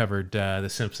things. We've covered The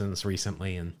Simpsons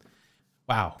recently, and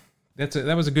wow, that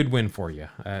was a good win for you.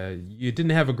 You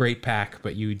didn't have a great pack,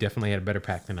 but you definitely had a better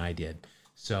pack than I did.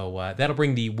 So that'll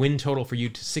bring the win total for you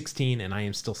to 16, and I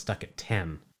am still stuck at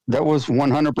 10. That was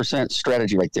 100%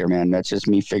 strategy right there, man. That's just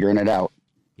me figuring it out.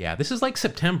 Yeah, this is like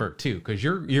September too, because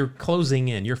you're closing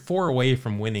in. You're 4 away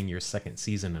from winning your 2nd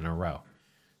season in a row.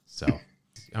 So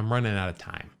I'm running out of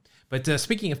time. But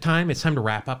speaking of time, it's time to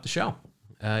wrap up the show.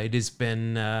 It's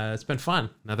been fun.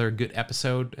 Another good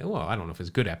episode. Well, I don't know if it's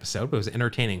a good episode, but it was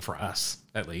entertaining for us,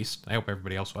 at least. I hope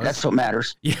everybody else was. That's what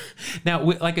matters. Yeah. Now,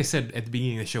 like I said at the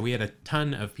beginning of the show, we had a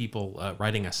ton of people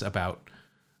writing us about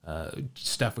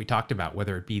stuff we talked about,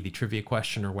 whether it be the trivia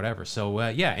question or whatever. So,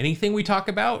 anything we talk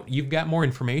about, you've got more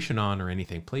information on or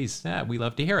anything, please, we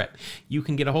love to hear it. You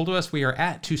can get a hold of us. We are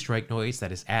at 2 Strike Noise.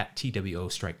 That is at TWO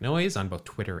Strike Noise on both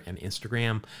Twitter and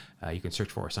Instagram. You can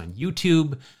search for us on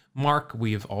YouTube. Mark,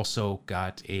 we've also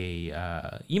got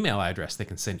a email address they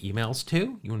can send emails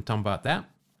to. You want to tell them about that?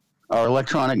 Our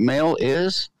electronic mail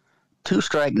is 2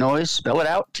 Strike Noise. Spell it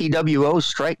out, TWO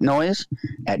Strike Noise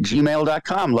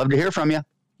 @gmail.com. Love to hear from you.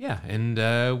 Yeah, and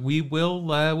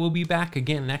we'll be back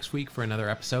again next week for another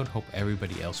episode. Hope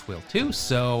everybody else will too.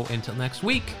 So until next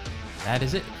week, that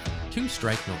is it. 2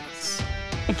 Strike Noise.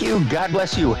 Thank you. God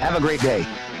bless you. Have a great day.